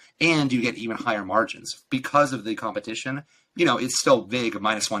into it. And you get even higher margins. Because of the competition, it's still VIG of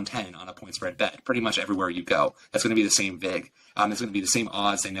 -110 on a point spread bet. Pretty much everywhere you go, that's going to be the same VIG. It's going to be the same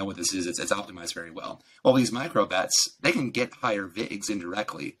odds. They know what this is. It's optimized very well. Well, these micro bets, they can get higher VIGs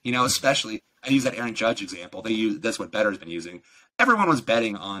indirectly. Especially, I use that Aaron Judge example. That's what Better's been using. Everyone was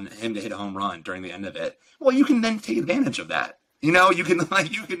betting on him to hit a home run during the end of it. Well, you can then take advantage of that.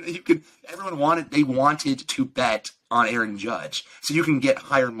 Everyone wanted to bet on Aaron Judge, so you can get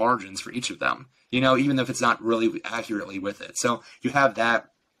higher margins for each of them. Even if it's not really accurately with it. So you have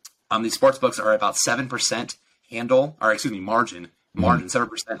that. These sports books are about 7% margin,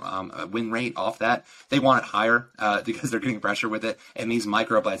 7% win rate off that. They want it higher because they're getting pressure with it. And these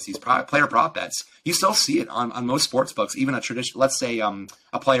micro bets, these player prop bets, you still see it on most sports books. Even a traditional, let's say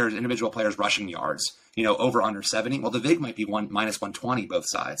individual player's rushing yards, over under 70. Well, the VIG might be -120 both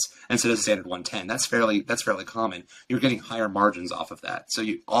sides instead of standard 110. That's fairly common. You're getting higher margins off of that. So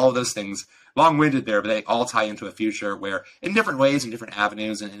all of those things, long-winded there, but they all tie into a future where, in different ways, in different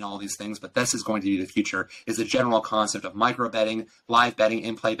avenues, and all these things. But this is going to be the future: is the general concept of micro betting, live betting,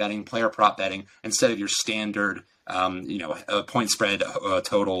 in-play betting, player prop betting, instead of your standard, point spread,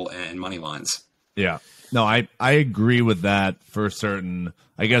 total, and money lines. Yeah. No, I agree with that for certain.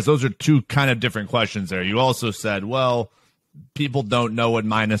 I guess those are two kind of different questions there. You also said, well, people don't know what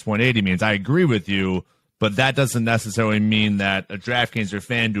 -180 means. I agree with you, but that doesn't necessarily mean that a DraftKings or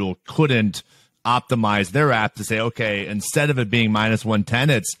FanDuel couldn't optimize their app to say, okay, instead of it being -110,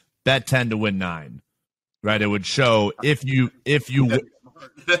 it's bet 10 to win 9, right? It would show if you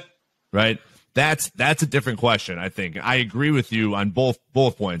right? That's a different question, I think. I agree with you on both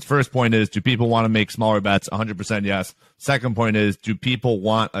points. First point is, do people want to make smaller bets? 100% yes. Second point is, do people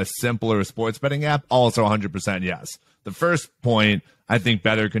want a simpler sports betting app? Also 100% yes. The first point, I think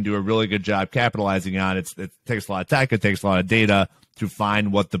Better can do a really good job capitalizing on. It takes a lot of tech. It takes a lot of data to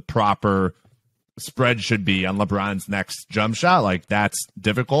find what the proper spread should be on LeBron's next jump shot. Like, that's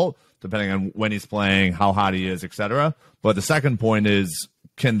difficult depending on when he's playing, how hot he is, etc. But the second point is,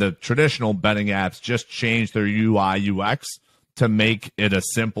 can the traditional betting apps just change their UI, UX to make it a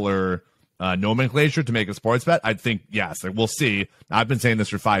simpler nomenclature to make a sports bet? I think yes. Like, we'll see. I've been saying this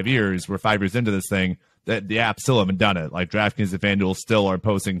for 5 years. We're 5 years into this thing. That the apps still haven't done it. Like, DraftKings and FanDuel still are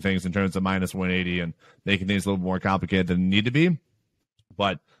posting things in terms of -180 and making things a little more complicated than they need to be.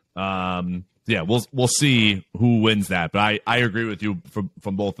 But yeah, we'll see who wins that. But I agree with you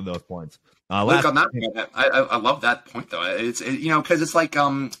from both of those points. Luke, on that point, I love that point though. It's because it's like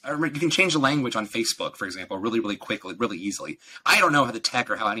you can change the language on Facebook, for example, really, really quickly, really easily. I don't know how the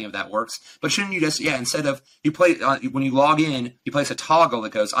tech or how any of that works, but shouldn't you just instead of you play when you log in, you place a toggle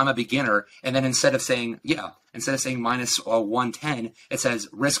that goes, I'm a beginner, and then instead of saying -110, it says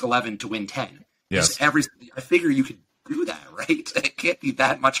risk 11 to win 10. Yes, I figure you could do that, right? It can't be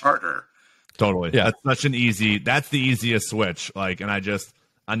that much harder. Totally. Yeah, that's the easiest switch. Like, and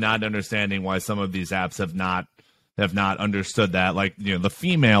I'm not understanding why some of these apps have not understood that. Like, the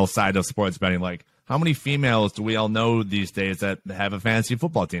female side of sports betting, like, how many females do we all know these days that have a fantasy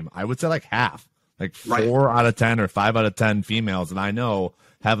football team? I would say like half, like 4 out of 10 or 5 out of 10 females that I know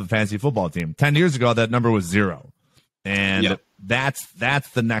have a fantasy football team. 10 years ago, that number was 0. And that's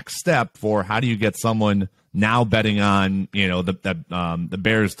the next step for how do you get someone now betting on, the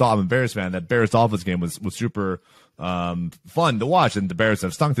Bears. I'm a Bears fan. That Bears Dolphins game was super fun to watch, and the Bears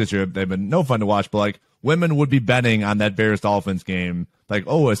have stunk this year. They've been no fun to watch, but like, women would be betting on that Bears Dolphins game. Like,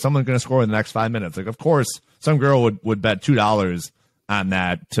 oh, is someone going to score in the next 5 minutes? Like, of course, some girl would bet $2 on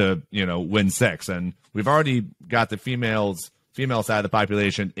that to, win 6. And we've already got the female side of the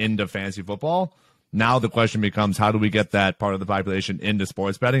population into fantasy football. Now the question becomes, how do we get that part of the population into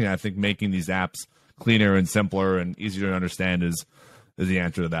sports betting? And I think making these apps cleaner and simpler and easier to understand is the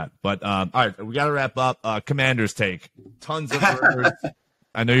answer to that. But all right, we got to wrap up. Commanders take. Tons of rumors.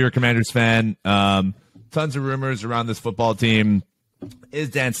 I know you're a Commanders fan. Tons of rumors around this football team. Is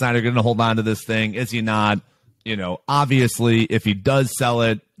Dan Snyder going to hold on to this thing? Is he not? Obviously, if he does sell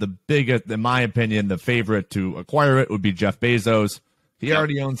it, the biggest, in my opinion, the favorite to acquire it would be Jeff Bezos. He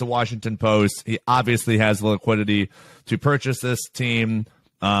already owns the Washington Post. He obviously has the liquidity to purchase this team.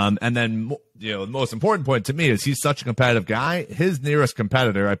 And then, the most important point to me is he's such a competitive guy. His nearest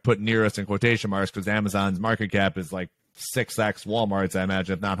competitor, I put nearest in quotation marks because Amazon's market cap is like 6x Walmart's, I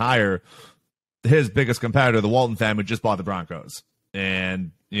imagine, if not higher. His biggest competitor, the Walton family, just bought the Broncos.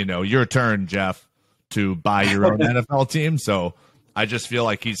 And, your turn, Jeff, to buy your own NFL team. So I just feel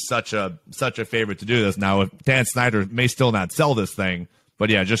like he's such a favorite to do this. Now, if Dan Snyder may still not sell this thing, but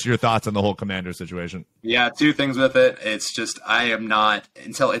yeah, just your thoughts on the whole Commander situation. Yeah, two things with it. It's just I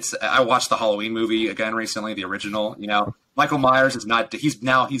watched the Halloween movie again recently, the original. Michael Myers is not.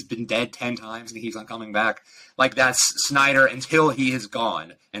 He's been dead 10 times and he's not coming back. Like, that's Snyder until he is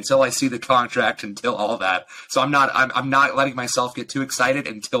gone. Until I see the contract, until all that. So I'm not letting myself get too excited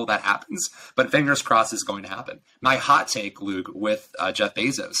until that happens. But fingers crossed it's going to happen. My hot take, Luke, with Jeff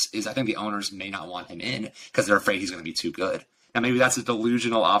Bezos is I think the owners may not want him in because they're afraid he's going to be too good. Now, maybe that's a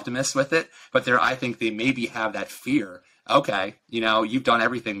delusional optimist with it, but I think they maybe have that fear. Okay, you've done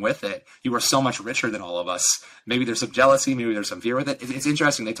everything with it. You are so much richer than all of us. Maybe there's some jealousy. Maybe there's some fear with it. It's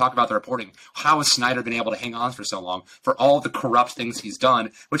interesting. They talk about the reporting. How has Snyder been able to hang on for so long for all the corrupt things he's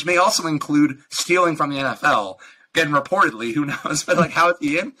done, which may also include stealing from the NFL? Again, reportedly, who knows? But how is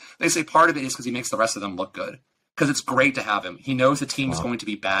he in? They say part of it is because he makes the rest of them look good. Because it's great to have him. He knows the team is going to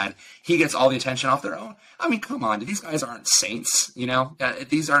be bad. He gets all the attention off their own. I mean, come on. These guys aren't saints,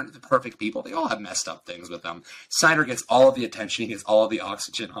 These aren't the perfect people. They all have messed up things with them. Snyder gets all of the attention. He gets all of the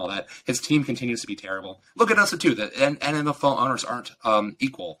oxygen, all that. His team continues to be terrible. Look at us, too. The NFL owners aren't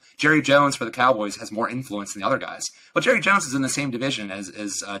equal. Jerry Jones for the Cowboys has more influence than the other guys. Well, Jerry Jones is in the same division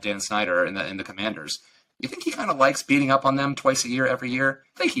as Dan Snyder in the Commanders. You think he kind of likes beating up on them twice a year, every year?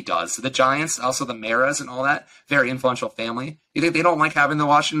 I think he does. The Giants, also the Maras and all that, very influential family. You think they don't like having the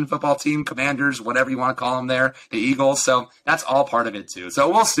Washington football team, Commanders, whatever you want to call them there, the Eagles? So that's all part of it, too. So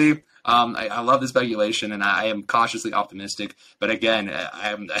we'll see. I love the speculation, and I am cautiously optimistic. But again,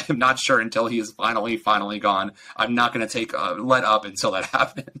 I'm not sure until he is finally gone. I'm not going to take let up until that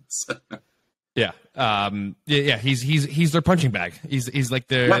happens. Yeah. He's their punching bag. He's like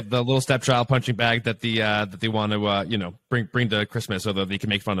the little stepchild punching bag that they want to bring to Christmas so that they can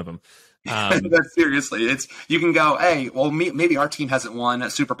make fun of him. That's seriously, you can go, hey, well, maybe our team hasn't won a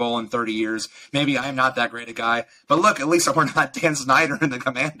Super Bowl in 30 years. Maybe I'm not that great a guy, but look, at least we're not Dan Snyder and the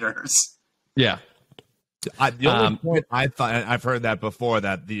Commanders. Yeah. The only point I've heard that before,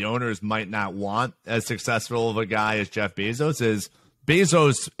 that the owners might not want as successful of a guy as Jeff Bezos is.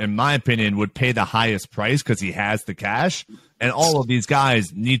 Bezos, in my opinion, would pay the highest price because he has the cash, and all of these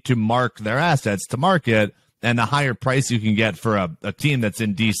guys need to mark their assets to market, and the higher price you can get for a team that's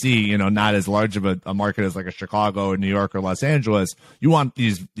in D.C., not as large of a market as like a Chicago or New York or Los Angeles, you want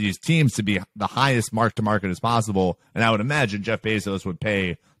these teams to be the highest mark to market as possible, and I would imagine Jeff Bezos would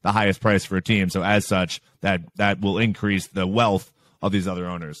pay the highest price for a team, so as such, that will increase the wealth of these other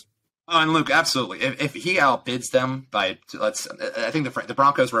owners. Oh, and Luke, absolutely. If he outbids them by, I think the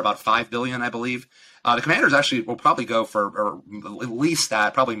Broncos were about $5 billion, I believe. The Commanders actually will probably go for at least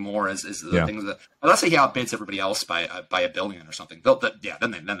that, probably more as the things that. Let's say he outbids everybody else by $1 billion or something.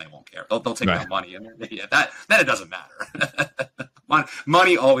 Then they won't care. They'll take that money, and then it doesn't matter.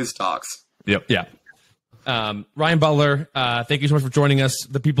 Money always talks. Yep. Yeah. Ryan Butler, thank you so much for joining us.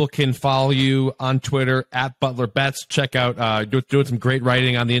 The people can follow you on Twitter at Butler Bets. Check out doing some great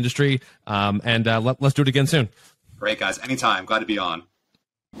writing on the industry. And let's do it again soon. Great, guys. Anytime. Glad to be on.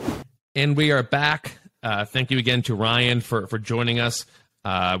 And we are back. Thank you again to Ryan for joining us.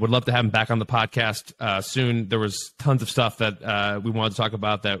 Would love to have him back on the podcast soon. There was tons of stuff that we wanted to talk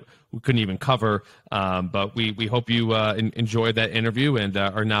about that we couldn't even cover, but we hope you enjoyed that interview and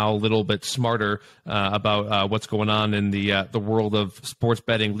are now a little bit smarter about what's going on in the world of sports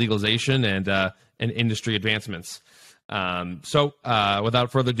betting legalization and industry advancements. So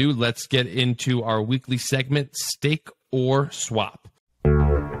without further ado, let's get into our weekly segment, Stake or Swap.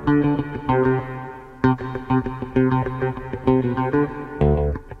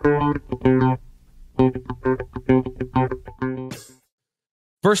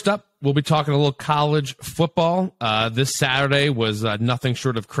 First up, we'll be talking a little college football. This Saturday was nothing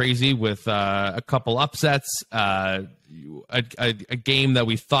short of crazy with a couple upsets. A game that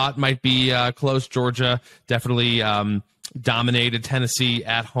we thought might be close. Georgia definitely dominated Tennessee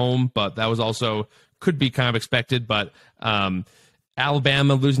at home, but that was also could be kind of expected. But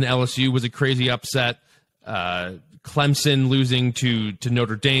Alabama losing to LSU was a crazy upset. Clemson losing to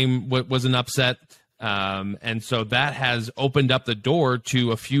Notre Dame was an upset. And so that has opened up the door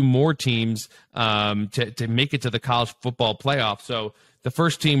to a few more teams to make it to the college football playoff. So the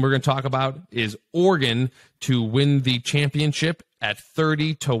first team we're going to talk about is Oregon to win the championship at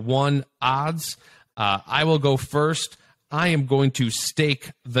 30-1 odds. I will go first. I am going to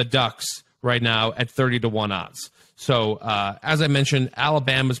stake the Ducks right now at 30-1 odds. So as I mentioned,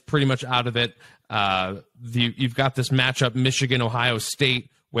 Alabama's pretty much out of it. You've got this matchup, Michigan-Ohio State,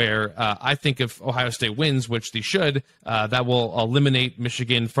 where I think if Ohio State wins, which they should, that will eliminate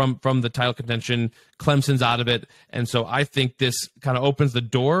Michigan from the title contention. Clemson's out of it. And so I think this kind of opens the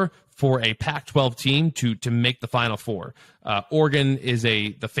door for a Pac-12 team to make the Final Four. Oregon is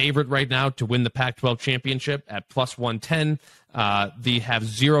the favorite right now to win the Pac-12 championship at plus 110. They have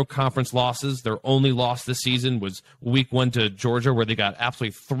 0 conference losses. Their only loss this season was week 1 to Georgia, where they got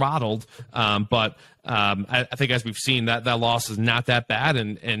absolutely throttled. But I think, as we've seen, that loss is not that bad,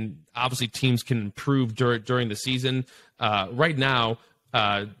 and obviously teams can improve during the season. Right now,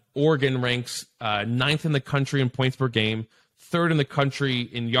 Oregon ranks 9th in the country in points per game, 3rd in the country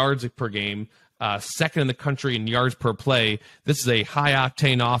in yards per game, 2nd in the country in yards per play. This is a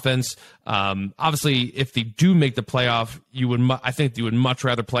high-octane offense. Obviously, if they do make the playoff, I think you would much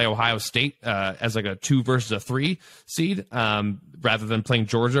rather play Ohio State as like a 2 versus a 3 seed rather than playing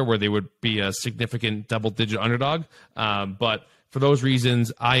Georgia, where they would be a significant double-digit underdog. But for those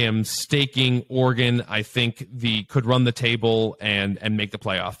reasons, I am staking Oregon. I think they could run the table and make the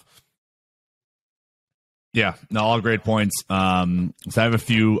playoff. Yeah, no, all great points. So I have a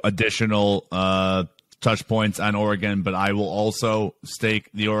few additional touch points on Oregon, but I will also stake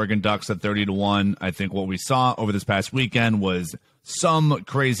the Oregon Ducks at 30-1. I think what we saw over this past weekend was some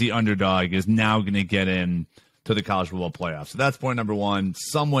crazy underdog is now going to get in to the college football playoffs. So that's point number one.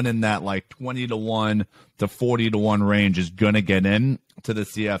 Someone in that like 20-1 to 40-1 range is going to get in to the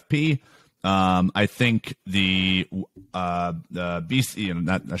CFP. I think the BC,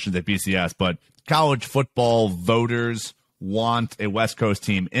 I shouldn't say BCS, but college football voters want a West Coast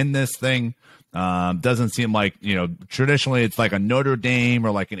team in this thing. Doesn't seem like, traditionally it's like a Notre Dame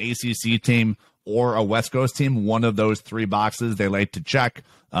or like an ACC team or a West Coast team. One of those 3 boxes they like to check.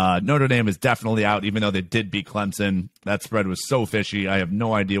 Notre Dame is definitely out, even though they did beat Clemson. That spread was so fishy. I have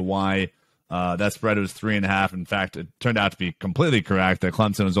no idea why. That spread was 3.5. In fact, it turned out to be completely correct that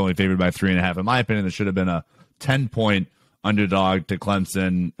Clemson was only favored by 3.5. In my opinion, it should have been a 10-point underdog to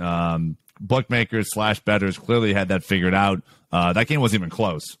Clemson. Bookmakers / bettors clearly had that figured out. That game wasn't even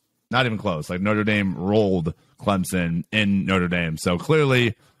close. Not even close. Like, Notre Dame rolled Clemson in Notre Dame. So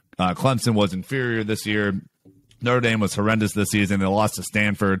clearly Clemson was inferior this year. Notre Dame was horrendous this season. They lost to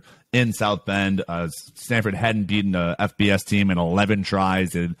Stanford in South Bend. Stanford hadn't beaten a FBS team in 11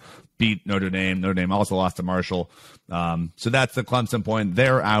 tries. They beat Notre Dame. Notre Dame also lost to Marshall. So that's the Clemson point.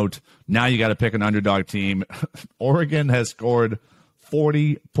 They're out. Now you got to pick an underdog team. Oregon has scored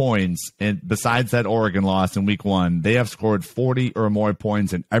 40 points, and besides that Oregon loss in week 1, they have scored 40 or more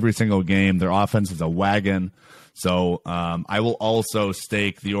points in every single game. Their offense is a wagon. So I will also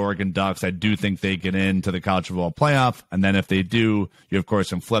stake the Oregon Ducks. I do think they get into the college football playoff, and then if they do, you of course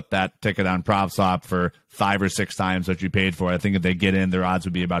can flip that ticket on PropSwap for 5 or 6 times what you paid for. I think if they get in, their odds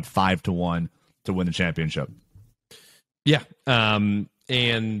would be about 5-1 to win the championship. Yeah.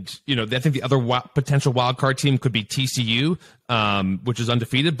 And, I think the other potential wild card team could be TCU, which is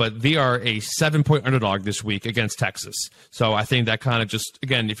undefeated, but they are a 7-point underdog this week against Texas. So I think that kind of just,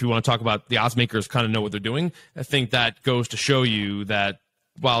 again, if you want to talk about the odds makers kind of know what they're doing, I think that goes to show you that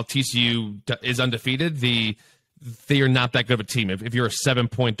while TCU is undefeated, they are not that good of a team. If you're a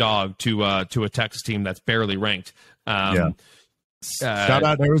 7-point dog to a Texas team that's barely ranked. Shout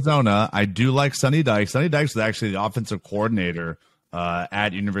out Arizona. I do like Sonny Dykes. Sonny Dykes was actually the offensive coordinator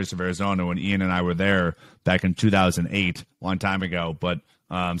at University of Arizona when Ian and I were there back in 2008, a long time ago. But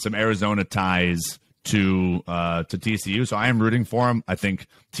some Arizona ties to TCU, so I am rooting for him. I think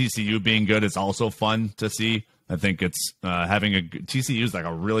TCU being good is also fun to see. I think it's having TCU is like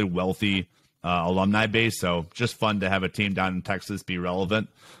a really wealthy alumni base, so just fun to have a team down in Texas be relevant.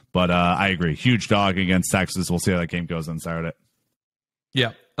 But I agree, huge dog against Texas. We'll see how that game goes on Saturday.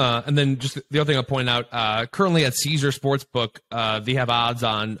 Yeah. And then just the other thing I'll point out, currently at Caesar Sportsbook, they have odds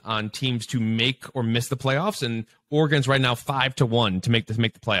on teams to make or miss the playoffs, and Oregon's right now 5-1 to make the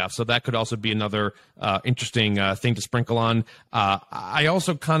playoffs. So that could also be another interesting thing to sprinkle on. I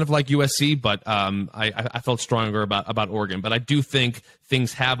also kind of like USC, but I felt stronger about Oregon. But I do think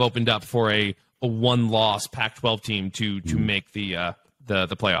things have opened up for a 1-loss Pac-12 team to make the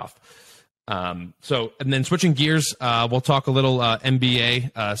playoff. And then switching gears, we'll talk a little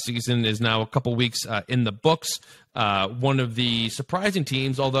NBA. Season is now a couple weeks in the books. One of the surprising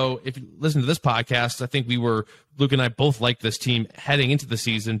teams, although if you listen to this podcast, I think Luke and I both like this team heading into the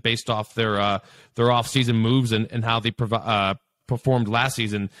season based off their off-season moves and how they performed last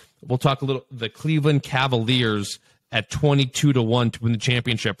season. We'll talk a little the Cleveland Cavaliers at 22-1 to win the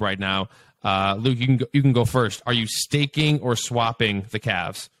championship right now. Luke, you can go first. Are you staking or swapping the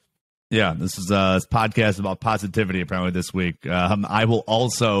Cavs? Yeah, this is a podcast about positivity apparently this week. I will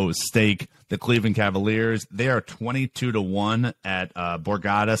also stake the Cleveland Cavaliers. They are 22-1 at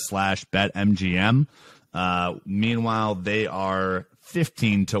Borgata/BetMGM. Meanwhile, they are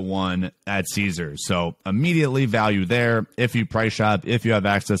 15-1 at Caesars. So immediately value there. If you price shop, if you have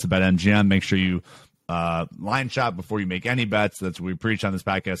access to BetMGM, make sure you line shop before you make any bets. That's what we preach on this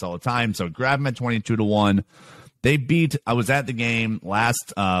podcast all the time. So grab them at 22-1. They beat, I was at the game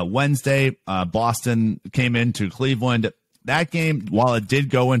last Wednesday. Boston came into Cleveland. That game, while it did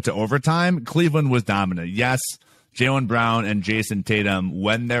go into overtime, Cleveland was dominant. Yes, Jaylen Brown and Jason Tatum,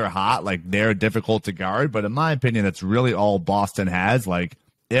 when they're hot, like they're difficult to guard. But in my opinion, that's really all Boston has. Like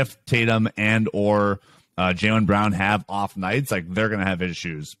if Tatum and or Jaylen Brown have off nights, like they're going to have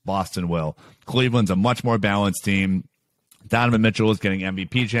issues. Boston will. Cleveland's a much more balanced team. Donovan Mitchell is getting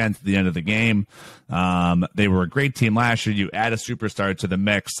MVP chance at the end of the game. They were a great team last year. You add a superstar to the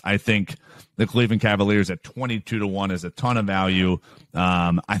mix. I think the Cleveland Cavaliers at 22-1 is a ton of value.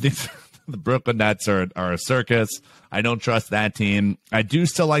 I think the Brooklyn Nets are a circus. I don't trust that team. I do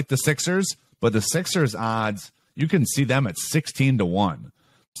still like the Sixers, but the Sixers odds, you can see them at 16-1.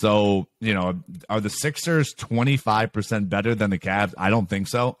 So, are the Sixers 25% better than the Cavs? I don't think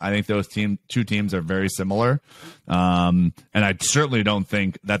so. I think those two teams are very similar. And I certainly don't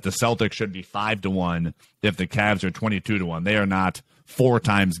think that the Celtics should be 5-1 if the Cavs are 22-1. They are not 4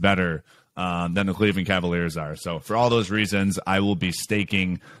 times better than the Cleveland Cavaliers are. So for all those reasons, I will be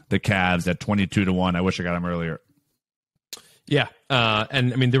staking the Cavs at 22-1. I wish I got them earlier. Yeah,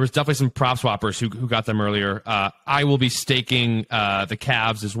 and I mean, there was definitely some prop swappers who got them earlier. I will be staking the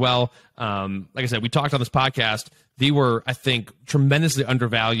Cavs as well. Like I said, we talked on this podcast. They were, I think, tremendously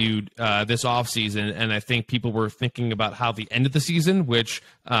undervalued this offseason, and I think people were thinking about how the end of the season, which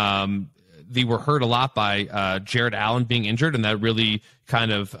they were hurt a lot by Jared Allen being injured, and that really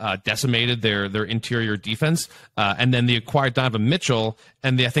kind of decimated their interior defense. And then they acquired Donovan Mitchell,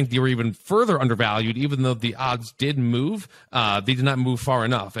 and I think they were even further undervalued, even though the odds did move. They did not move far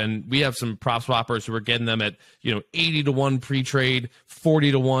enough. And we have some prop swappers who are getting them at 80-1 pre-trade,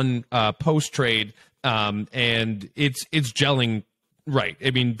 40-1 post-trade, and it's gelling. Right. I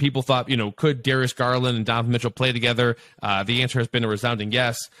mean, people thought, could Darius Garland and Donovan Mitchell play together? The answer has been a resounding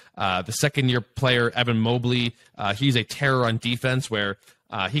yes. The second-year player, Evan Mobley, he's a terror on defense where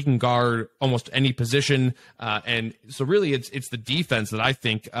he can guard almost any position. And so really it's the defense that I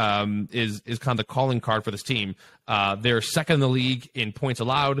think is kind of the calling card for this team. They're second in the league in points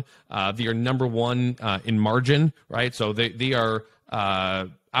allowed. They are number 1 in margin, right? So they are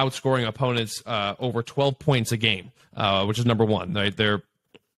outscoring opponents over 12 points a game, which is number 1. Right? They're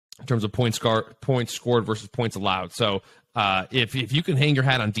in terms of points scored versus points allowed. So if you can hang your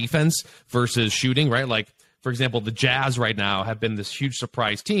hat on defense versus shooting, right? Like, for example, the Jazz right now have been this huge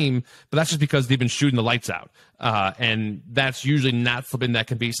surprise team, but that's just because they've been shooting the lights out. And that's usually not something that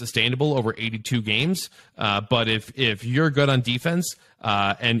can be sustainable over 82 games. But if you're good on defense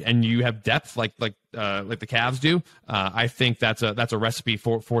and you have depth like the Cavs do, I think that's a recipe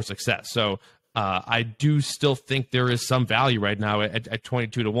for success. So I do still think there is some value right now at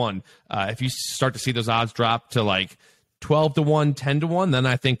 22-1. If you start to see those odds drop to like 12-1, 10-1, then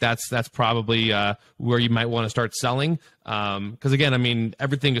I think that's probably where you might want to start selling. Because again, I mean,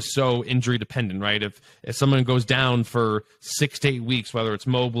 everything is so injury dependent, right? If someone goes down for 6 to 8 weeks, whether it's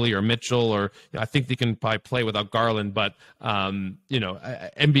Mobley or Mitchell, or I think they can probably play without Garland, but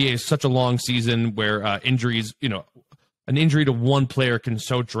NBA is such a long season where injuries, an injury to one player can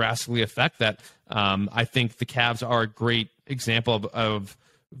so drastically affect that. I think the Cavs are a great example of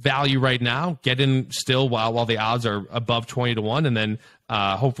value right now. Get in still while the odds are above 20-1, and then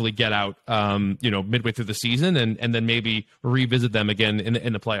hopefully get out midway through the season, and then maybe revisit them again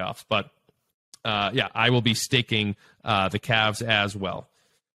in the playoffs. But I will be staking the Cavs as well.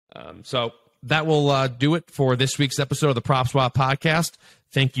 So that will do it for this week's episode of the Prop Swap Podcast.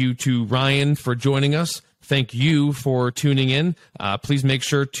 Thank you to Ryan for joining us. Thank you for tuning in. Please make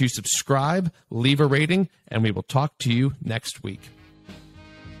sure to subscribe, leave a rating, and we will talk to you next week.